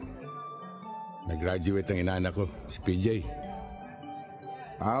happening ba? Nag-graduate ang inaanak ko, si PJ.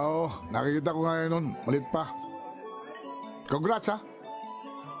 Nakikita ko ngayon nun. Malit pa. Congrats, ha?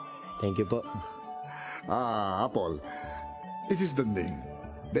 Thank you po. Apple. This is the name.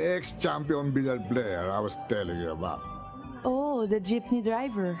 The ex-champion billiard player I was telling you about. Oh, the jeepney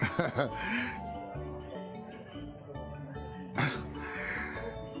driver.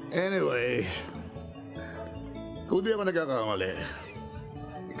 Anyway, kung di ako nagkakamali,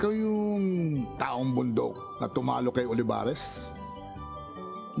 ikaw yung taong bundok na tumalo kay Olivares?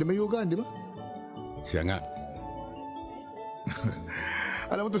 Di mayugan, di ba? Siya nga.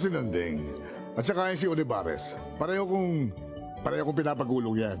 Alam mo to si Nanding, at saka yung si Olivares, pareho kong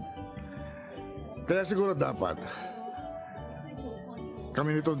pinapagulong yan. Kaya siguro dapat,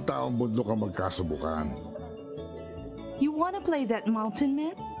 kami nitong taong bundok ang magkasubukan. You wanna play that mountain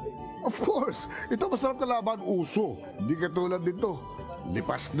man? Of course! Ito masarap na laban, uso. Hindi katulad dito.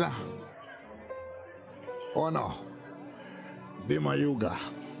 Lipas na. O ano? Di mayuga.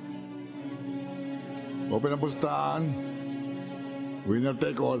 Open ang pustahan. Winner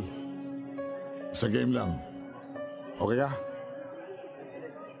take all. Sa game lang. Okay ka?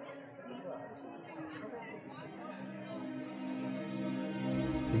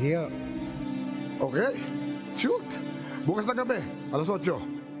 Sige ho. Okay. Shoot! Bukas na gabi, alas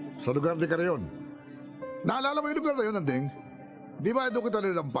 8. Sa lugar ni Carayon. Naalala mo yung lugar na yun, Nanding? Di ba doon kita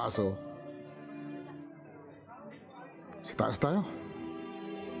nilang paso? Sa taas tayo.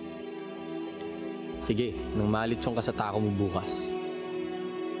 Sige, nang malitsong ka sa tako mo bukas.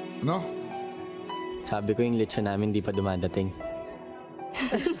 No? Sabi ko yung lechon namin di pa dumadating.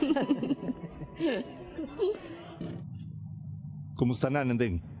 Kumusta na,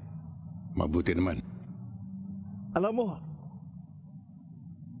 Nanding? Mabuti naman. Alam mo,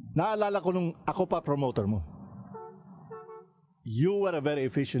 naalala ko nung ako pa promoter mo. You were a very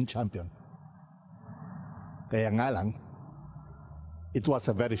efficient champion. Kaya nga lang, it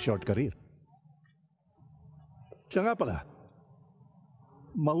was a very short career. Siya nga pala,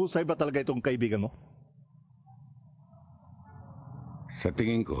 mahusay ba talaga itong kaibigan mo? Sa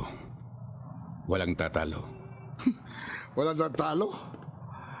tingin ko, walang tatalo. Walang tatalo?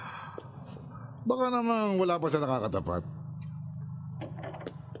 Baka naman wala pa siya nakakatapat.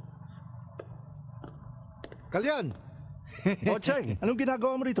 Kalyan! Bocheng, anong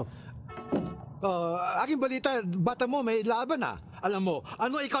ginagawa mo rito? Aking balita, bata mo may laban na. Alam mo,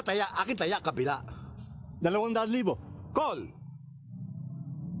 ano ikaw taya, akin taya, kabila. 200,000. Call!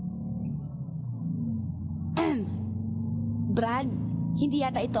 Brad, hindi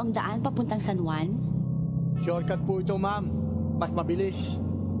yata ito ang daan papuntang San Juan? Shortcut po ito, ma'am. Mas mabilis.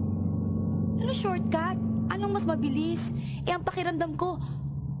 Ano shortcut? Anong mas mabilis? Eh, ang pakiramdam ko,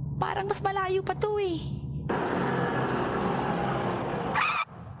 parang mas malayo pa to eh.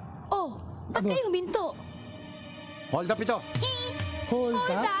 Oh, ba't kayo huminto? Hold up ito. Hold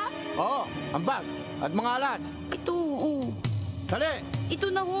up? Oo, ang bag at mga alas. Ito, oo. Dali! Ito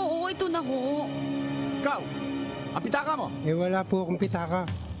na ho, oo, ito na ho. Ikaw, ang pitaka mo. Eh wala po akong pitaka.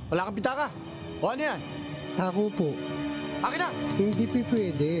 Wala kang pitaka? O ano yan? Ako po. Akin na! Hindi po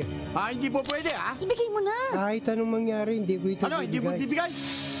pwede. Hindi po pwede, ha? Ibigay mo na. Kahit anong mangyari, hindi ko ito Ano, hindi mo bibigay?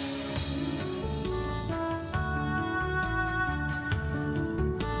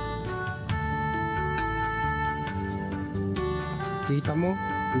 Kita mo,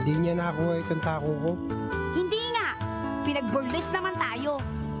 hindi niya nakuha itong tako ko. Hindi nga. Pinag-burlesque naman tayo.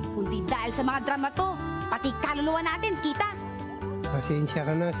 Kundi dahil sa mga drama to, pati kaluluwa natin, kita. Pasensya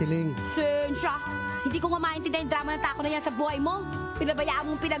ka na, Siling. Sensya! Hindi ko nga maintindihan yung drama ng tako na yan sa buhay mo. Pinabayaan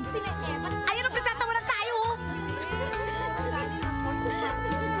mong Ayun ang pinagtatawanan tayo!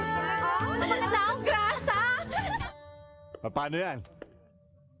 Maganda ang grasa! Paano yan?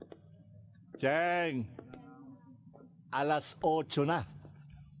 Cheng! Alas 8 na.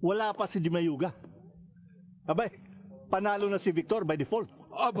 Wala pa si Dimayuga. Abay, panalo na si Victor by default.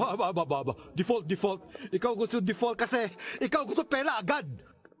 Aba. Default. Ikaw gusto default kasi ikaw gusto pera agad.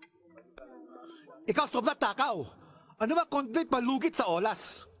 Ikaw sobra takaw. Ano ba konti palugit sa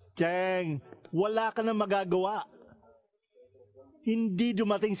olas? Cheng, wala ka na magagawa. Hindi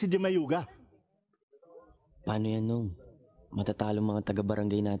dumating si Dimayuga. Paano yan, Nung? Matatalo mga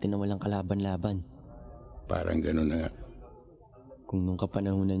taga-barangay natin na walang kalaban-laban. Parang gano'n na nga. Kung nung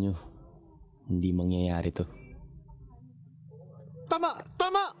kapanahunan nyo, hindi mangyayari to. Tama!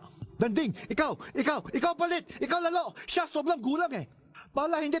 Danding, ikaw palit! Ikaw lalo! Siya sobrang gulang eh!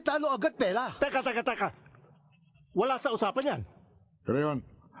 Pala hindi talo agad pela! Teka. Wala sa usapan yan. Carayon.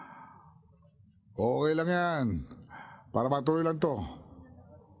 Okay lang yan. Para matuloy lang to.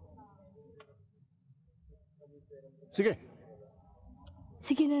 Sige.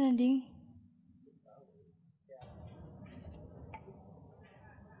 Sige na, Nanding.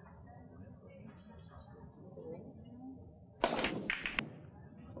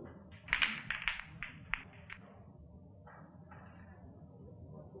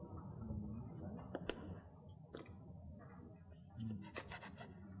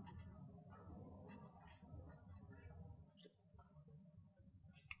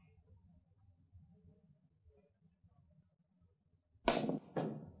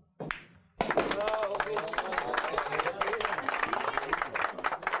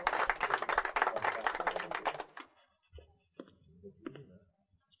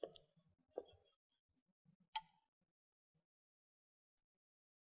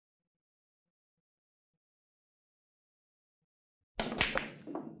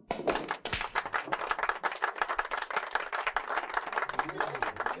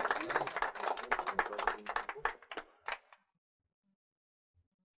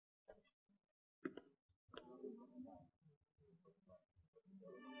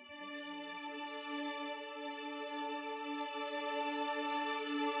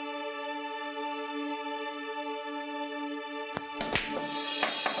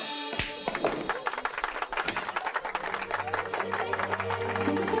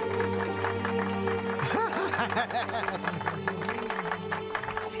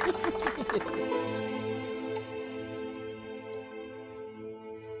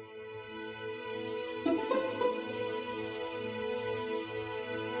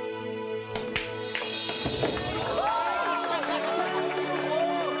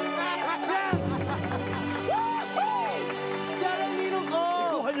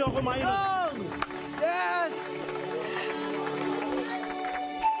 kumain. Yes!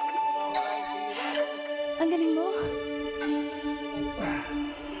 Ang galing mo.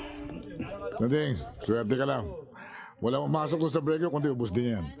 Nanding, swerte ka lang. Wala mamasok doon sa break kundi ubos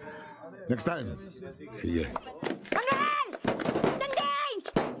din yan. Next time. Sige. Manuel! Danding!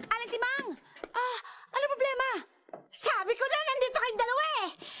 Aling si Mang! Ano problema? Sabi ko na, nandito kayong dalawa eh!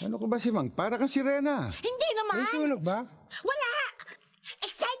 Ano ko ba si Mang? Para kang sirena. Hindi naman! May sunog ba? Wala!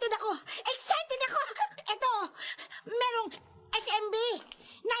 Excited ako! Excited ako! Ito, merong SMB,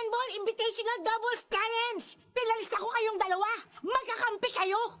 9-ball Invitational Doubles Challenge! Pinalista ko kayong dalawa! Magkakampi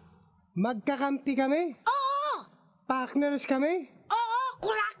kayo! Magkakampi kami? Oo! Partners kami? Oo!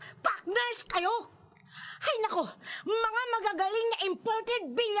 Kurak! Partners kayo! Ay nako, mga magagaling na imported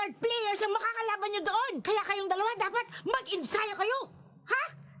billiard players ang makakalaban nyo doon. Kaya kayong dalawa dapat mag-ensayo kayo. Ha?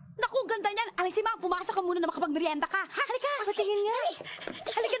 Naku, ganda niyan. Aling si Mang, pumasok ka muna na makapagmerienda ka. Ha? Halika, patingin nga.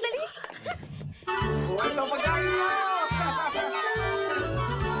 Halika, dali. Ano pagkain mo?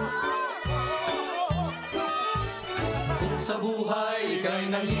 Kung sa buhay ika'y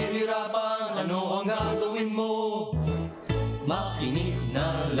nahihirapan, ano ang gagawin mo? Makinig na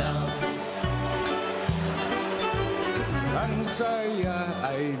lang. Ang saya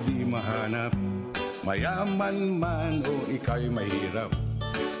ay di mahanap, mayaman man o ika'y mahirap.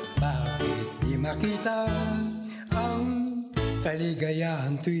 Bakit di makita ang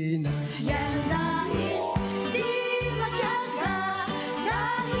kaligayahan tuwina? Yan dahil di matyaga,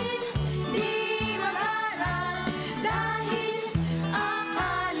 dahil di mag-aral, dahil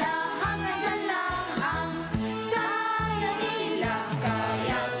akala hanggang dyan lang ang kaya nila.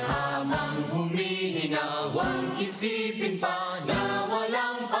 Kaya't habang humihinga, huwag isipin pa na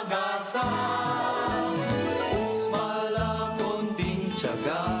walang pag-asa. Usmala, konting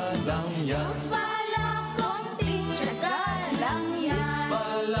tiyaga lang yan. Usmala, konting tiyaga lang yan.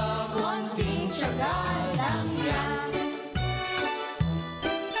 Usmala, Konting tiyaga lang yan.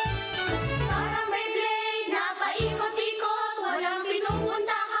 Parang may blade na paikot-ikot, walang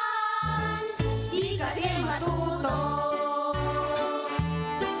pinupuntahan. Di kasi matuto.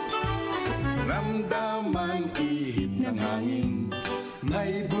 Ramdaman ihip ng hangin,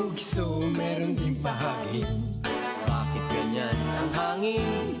 may bugso, meron din pahagin. Bakit ganyan ang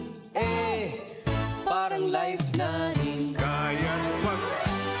hangin? Parang life na rin. kaya't wag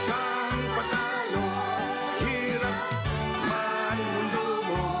kang patalo, hirap man mundo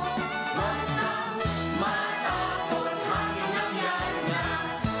mo. Huwag kang matakot, hangin lang yan na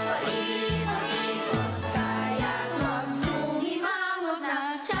paikot-ikot. Kaya't wag sumimangot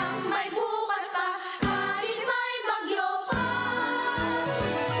na tiyang may bukas pa, kahit may bagyo pa.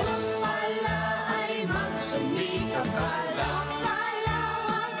 Usmala ay magsumikap ka lang. Usmala,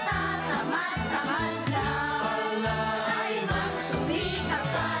 huwag tatamad-tamad lang. Usmala ay magsumikap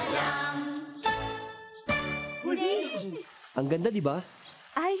ka lang. Ang ganda, di ba?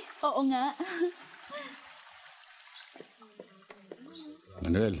 Ay, oo nga.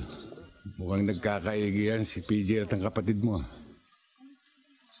 Manuel, mukhang nagkakaigihan si PJ at ang kapatid mo.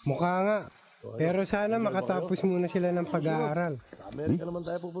 Mukha nga. Pero sana makatapos muna sila ng pag-aaral. Sa Amerika naman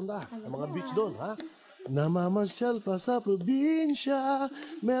tayo pupunta. Sa mga beach doon, ha? Namamasyal pa sa probinsya,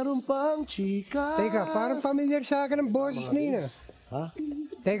 meron pang chika. Teka, parang familiar sa akin ang boses nila. Ha?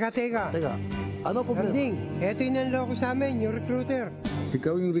 Teka. Teka, ano problema? Landing, eto yung nanloko sa amin, yung recruiter.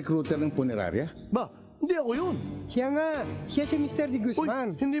 Ikaw yung recruiter ng punerarya? Ba, hindi ako yun. Siya nga, siya si Mr. De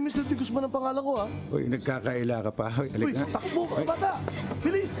Guzman. Uy, hindi Mr. De Guzman ang pangalan ko, ha? Uy, nagkakaila ka pa. Uy, Uy, alika. takbo ka, bata!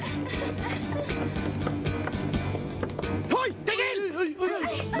 Bilis! Hoy! Tigil!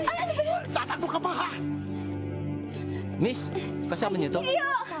 Tatakbo ka pa, ha? Miss, kasama niyo to?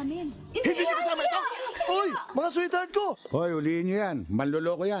 Sa amin. Hindi niya kasama ito! Uy, mga sweetheart ko! Hoy, ulihin nyo yan.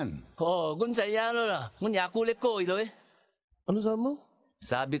 Manloloko yan. Kun sa iyano na. Ngunya kulit ko, ilo eh. Ano sabi mo?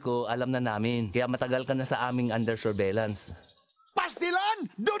 Sabi ko, alam na namin. Kaya matagal ka na sa aming under surveillance. Pastilan!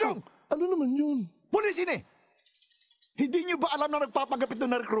 Dudong! Ano naman yun? Pulisin eh! Hindi niyo ba alam na nagpapagapit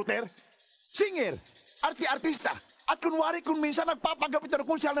doon na recruiter? Singer, artista, at kunwari kung minsan nagpapagapit na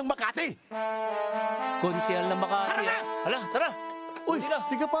konsyal ng Makati. Konsyal na Makati. Hala, tara! Uy,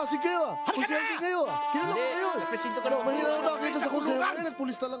 tiga Pasig kayo, ah! Konsyente kayo, ah! Kilala ko kayo! Napresinto ka No, naman. mahirap na nakita sa konsyente,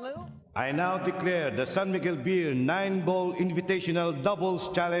 nagpulis na lang kayo. I now declare the San Miguel Beer 9-ball Invitational Doubles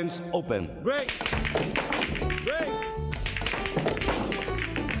Challenge open. Break! Break!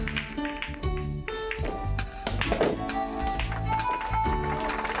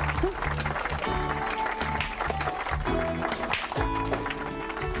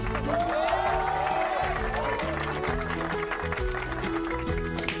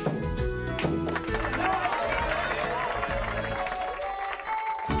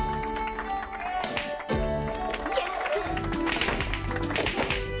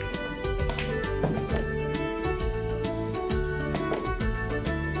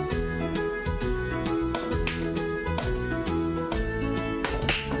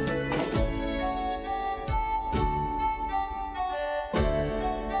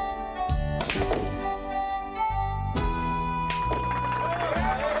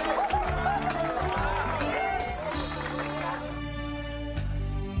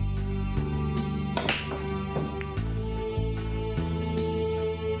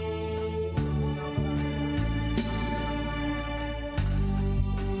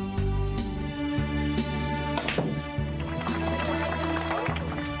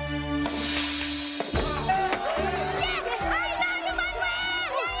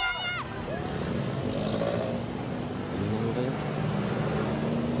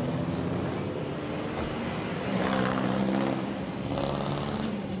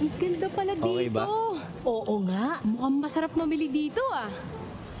 Ganda pala dito. Okay ba? Oo nga. Mukhang masarap mamili dito ah.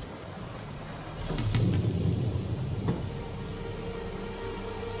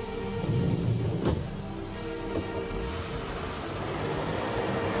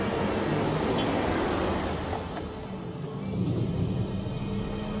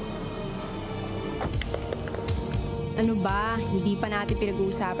 Ano ba? Hindi pa natin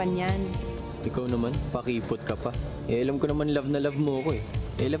pinag-uusapan yan. Ikaw naman, pakipot ka pa. Alam ko naman love na love mo ako eh.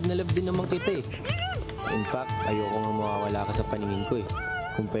 Love na love din naman kita eh. In fact, ayoko nga mawawala ka sa paningin ko eh.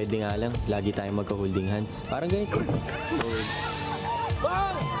 Kung pwede nga lang, lagi tayong magka-holding hands. Parang ganito.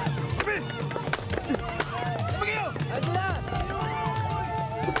 Bang! Sabi kayo! Angela!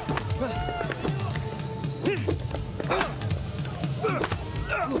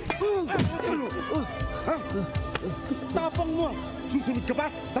 Tapang mo! Susunod ka pa?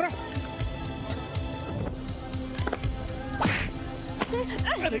 Tara!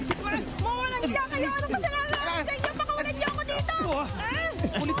 Mawalang hiya kayo! Ano kasalanan ko sa inyo? Pakawalan niyo ako dito!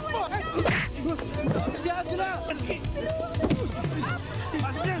 Ulit mo! Si Angela!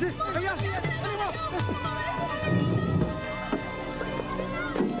 Kaya! Ano mo?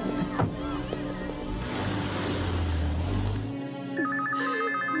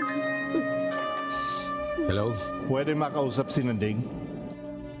 Hello? Pwede makausap si Nanding?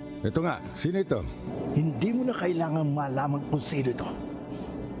 Ito nga, sino ito? Hindi mo na kailangan malaman kung sino ito.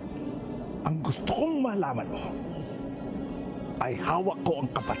 Ang gusto kong malaman mo ay hawak ko ang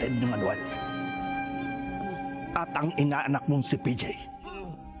kapatid ni Manuel at ang inaanak mong si PJ.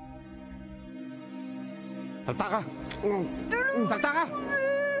 Salta ka! Salta ka!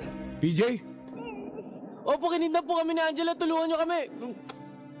 PJ? Opo, kinidnap po kami ni Angela. Tulungan niyo kami.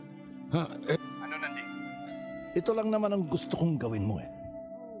 Ha? Ano, Nanding? Ito lang naman ang gusto kong gawin mo eh.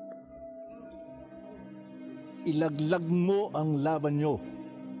 Ilaglag mo ang laban nyo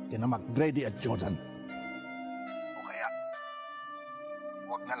kina McGrady at Jordan. O kaya,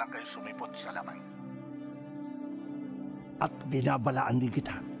 huwag na lang kayo sumipot sa laban. At binabalaan din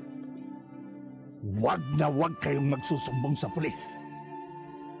kita, huwag na huwag kayong magsusumbong sa pulis.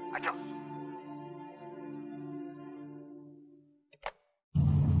 Adios!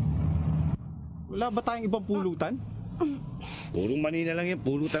 Wala ba tayong ibang pulutan? Puro Manila lang yung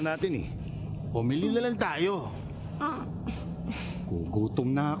pulutan natin eh. Pumili na lang tayo.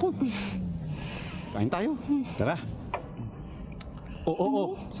 Gugutom na ako. Kain tayo. Tara.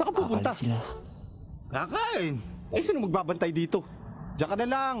 Oo. Saan ka pupunta? Kakain. Eh, sino magbabantay dito? Diyan ka na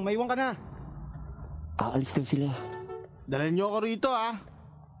lang. Maiwan ka na. Aalis lang sila. Dalhin niyo ako rito, ah.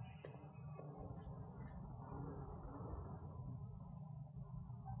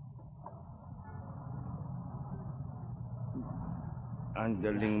 Ang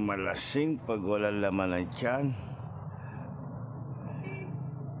daling malasing pag wala laman ng tiyan.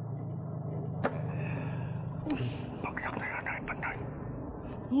 Bagsak na yata yung pantay.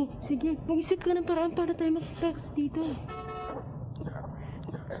 Oh, sige, mag-isip ka ng paraan para tayo makatakas dito.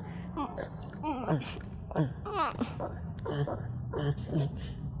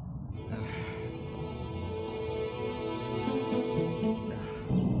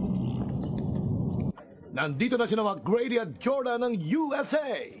 Nandito na sila McGrady at Jordan ng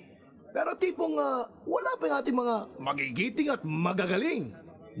USA. Pero tipong wala pa yung ating mga magigiting at magagaling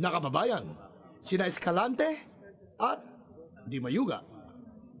na kababayan. Sina Escalante at Di Mayuga.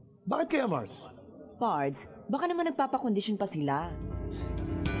 Bakit kaya, Mars? Pards, baka naman nagpapakondisyon pa sila.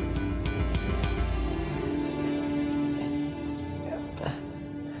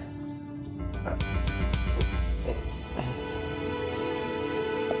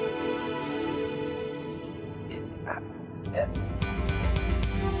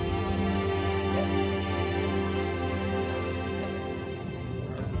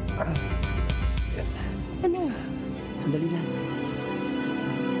 Ano? Sandali lang.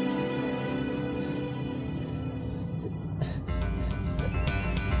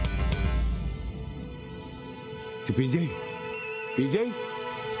 Si PJ? PJ?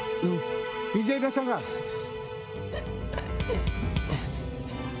 PJ, nasaan ka?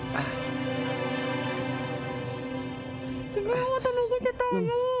 Sige, matulugan na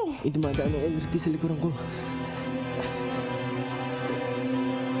tayo. Dumadaan ang LRT sa likuran ko.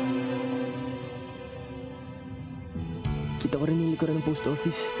 Kita ko rin yung likuran ng post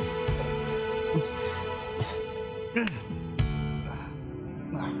office.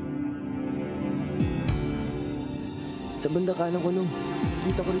 Sa banda kanan ko nung,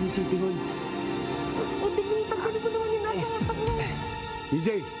 kita ko rin yung City Hall. O, tingin, tanggalin mo naman yung nasa mo. PJ!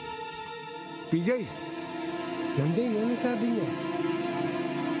 PJ! Nanding, ano sabi niya?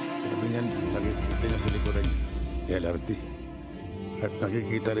 Sabi niyan, nakikita niya sa likuran niya. LRT. At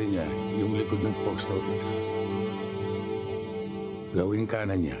nakikita rin niya yung likod ng post office. Gawing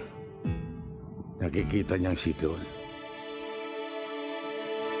kanan niya, nakikita niya ang City Hall.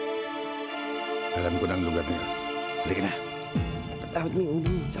 Alam ko na ang lugar niya. Halika na. Dapat may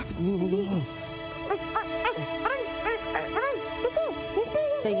ulo. Dapat may ulo. Aray! Dito! Hindi!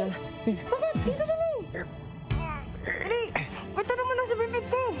 Teka. Sakit! Dito dali! Dali! Ito naman ang sa bibig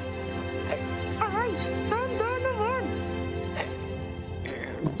ko! Aray! Tanda naman!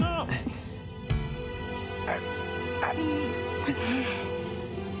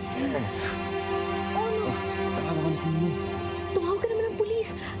 Ano? Tawag ko na si Ninong. Tumawag ka naman ng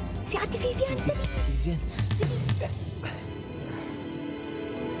pulis! Si Ate Vivian! Dali! Vivian.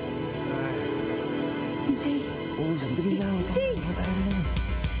 PJ! Oh, sandali lang. PJ! Tayo na lang.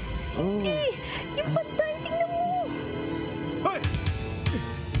 Oh. Hindi! Yung pantay! Tingnan mo! Hoy!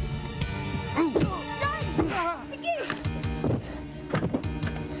 Sige!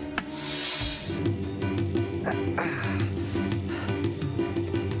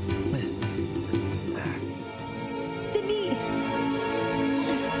 Dali!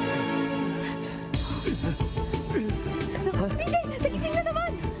 PJ! Nagising na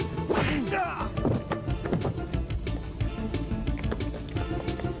naman!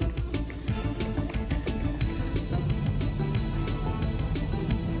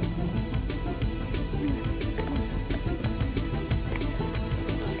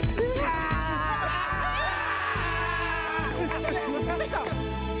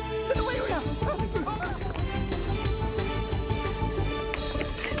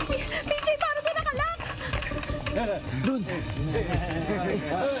 PJ, paano ba nakalak? Doon!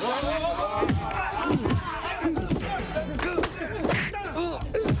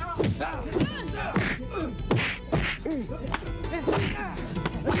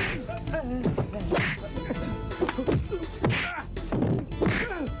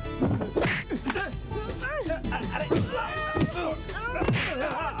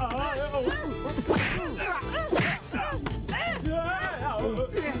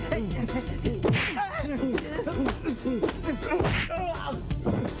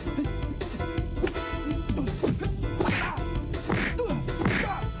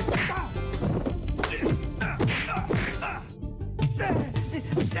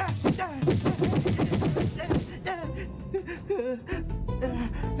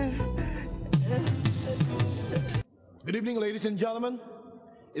 Good evening, ladies and gentlemen.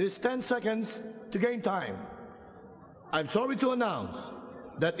 It is 10 seconds to game time. I'm sorry to announce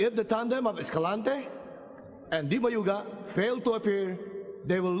that if the tandem of Escalante and Di Bayuga fail to appear,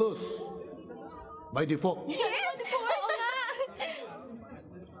 they will lose by default. Yes! Oo nga!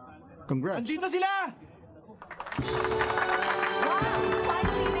 Congrats. Andito sila!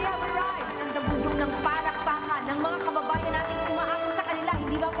 Finally, they have arrived! Ang dabundong ng palakpakan ng mga kababayan natin umaasa sa kanila,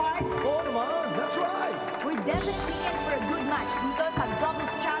 hindi ba, Pards? Oo naman, that's right! We're definitely in for a good match dito sa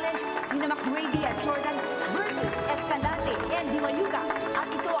doubles challenge ni na McGrady at Jordan versus Escalante and Di Mayuga.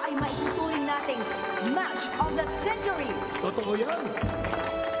 At ito ay maituturing nating match of the century. Totoo yan!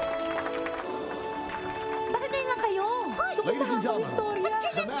 Bakit ngayon lang kayo? Ay, Ladies and gentlemen, istorya.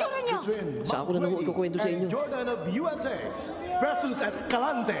 the match between Saan ako na McGrady nakukukwento sa inyo? and Jordan of USA versus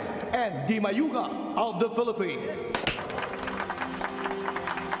Escalante and Di Mayuga of the Philippines.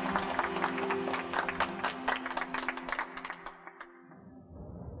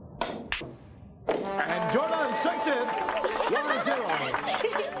 And Jordan takes it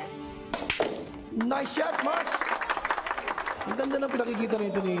 1-0. Nice shot, Mars! Ang ganda ng pinakikita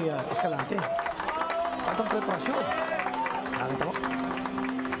nito ni Escalante. At ang preparasyon. Nakita mo?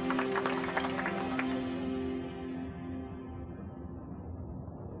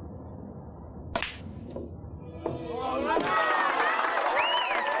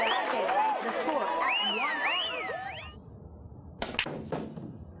 The score at 1-1.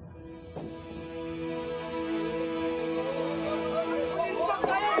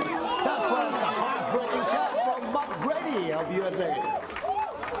 That was a heartbreaking shot from McGrady of USA.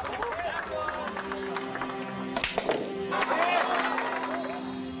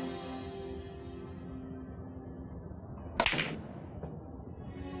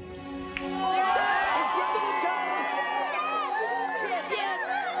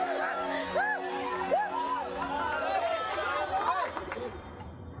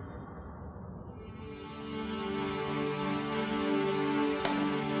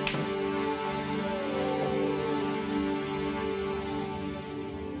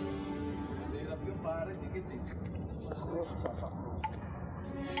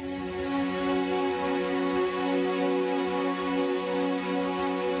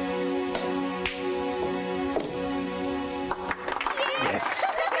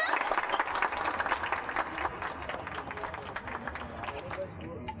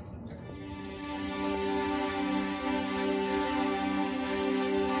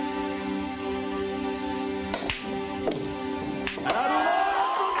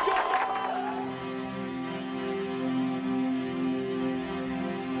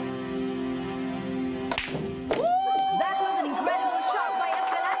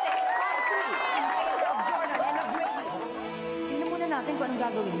 kung anong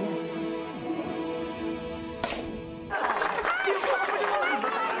gagawin niya.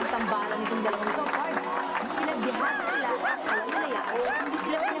 Ang tambalan nitong dalawang ito, Pards. Pinagdihati sila at kalalaya. Hindi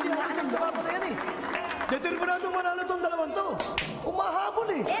sila pinagdihati sa baba na yan eh. Determinadong manalo tong dalawang to. Umahabol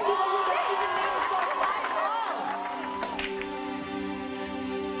eh. Eh, di ba yung confusion na yung score 5-all?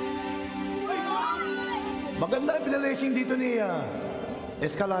 Maganda ang pinalacing dito ni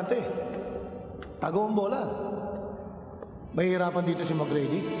Escalante. Tago ang bola. Mahihirapan dito si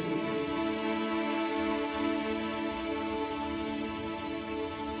McGrady.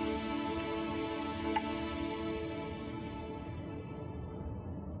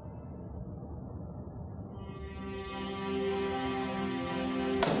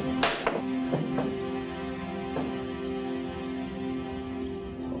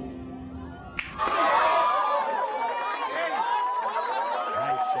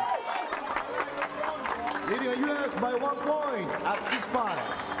 Leading the U.S. by 1 point at 6-5.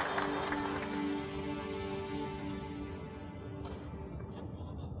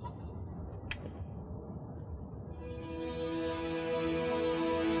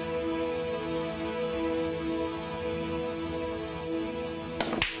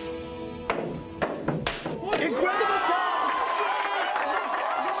 Incredible shot!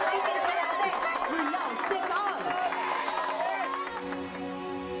 We're now 6-all.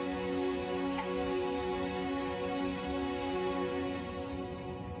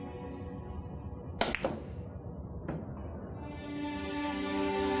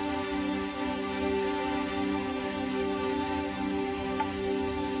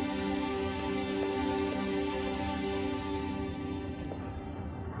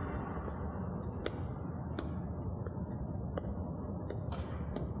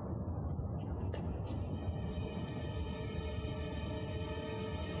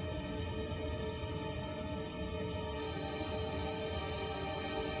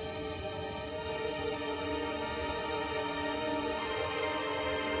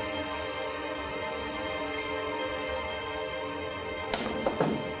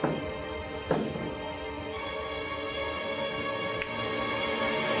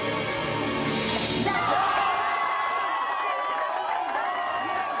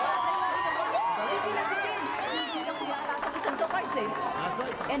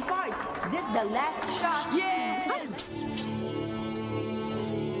 And Pards, this is the last shot. Yes!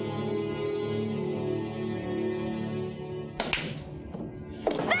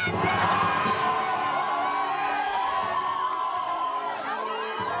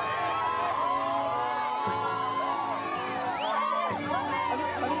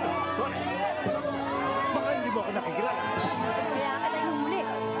 Sorry. Baka hindi mo ako nakikilala. Kaya ka tayo huli.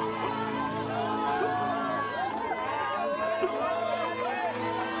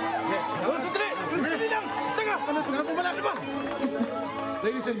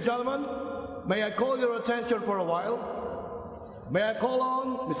 Ladies and gentlemen, may I call your attention for a while? May I call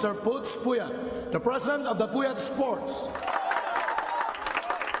on Mr. Putz Puyat, the president of the Puyat Sports.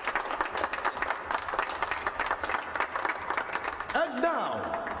 And now,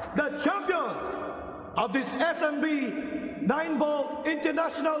 the champions of this SMB 9-ball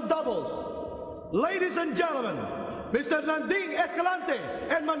international doubles. Ladies and gentlemen, Mr. Nanding Escalante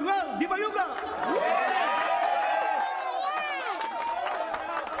and Manuel Di Bayuga.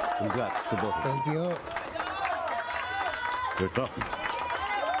 Congrats to both of them. Thank you. You're tough.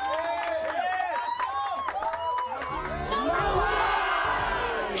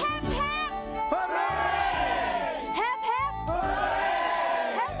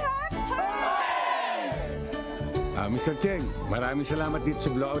 Mr. Cheng, maraming salamat dito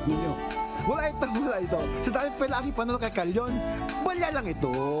sa blowout ninyo. Wala itong wala ito. Sa dami pa lang aking panalo kay Kalyon, balya lang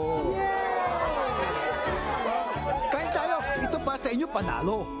ito. Kain tayo, ito para sa inyo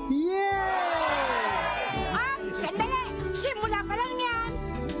panalo. Sandali! Simula pa lang yan!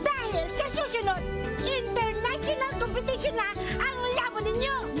 Dahil sa susunod, international competition na ang laban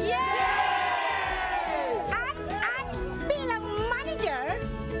ninyo! At bilang manager,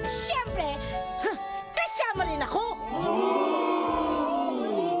 siyempre, kasama rin ako!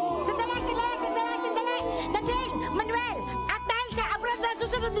 Sandali! Nanding, Manuel, at dahil sa abroad na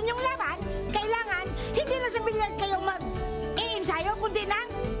susunod ninyong laban, kailangan hindi lang sa bilyard kayo mag-i-ensayo, kundi ng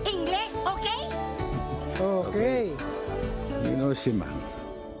English, okay? Okay. You know, si Ma'am,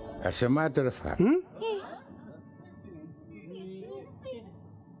 as a matter of fact,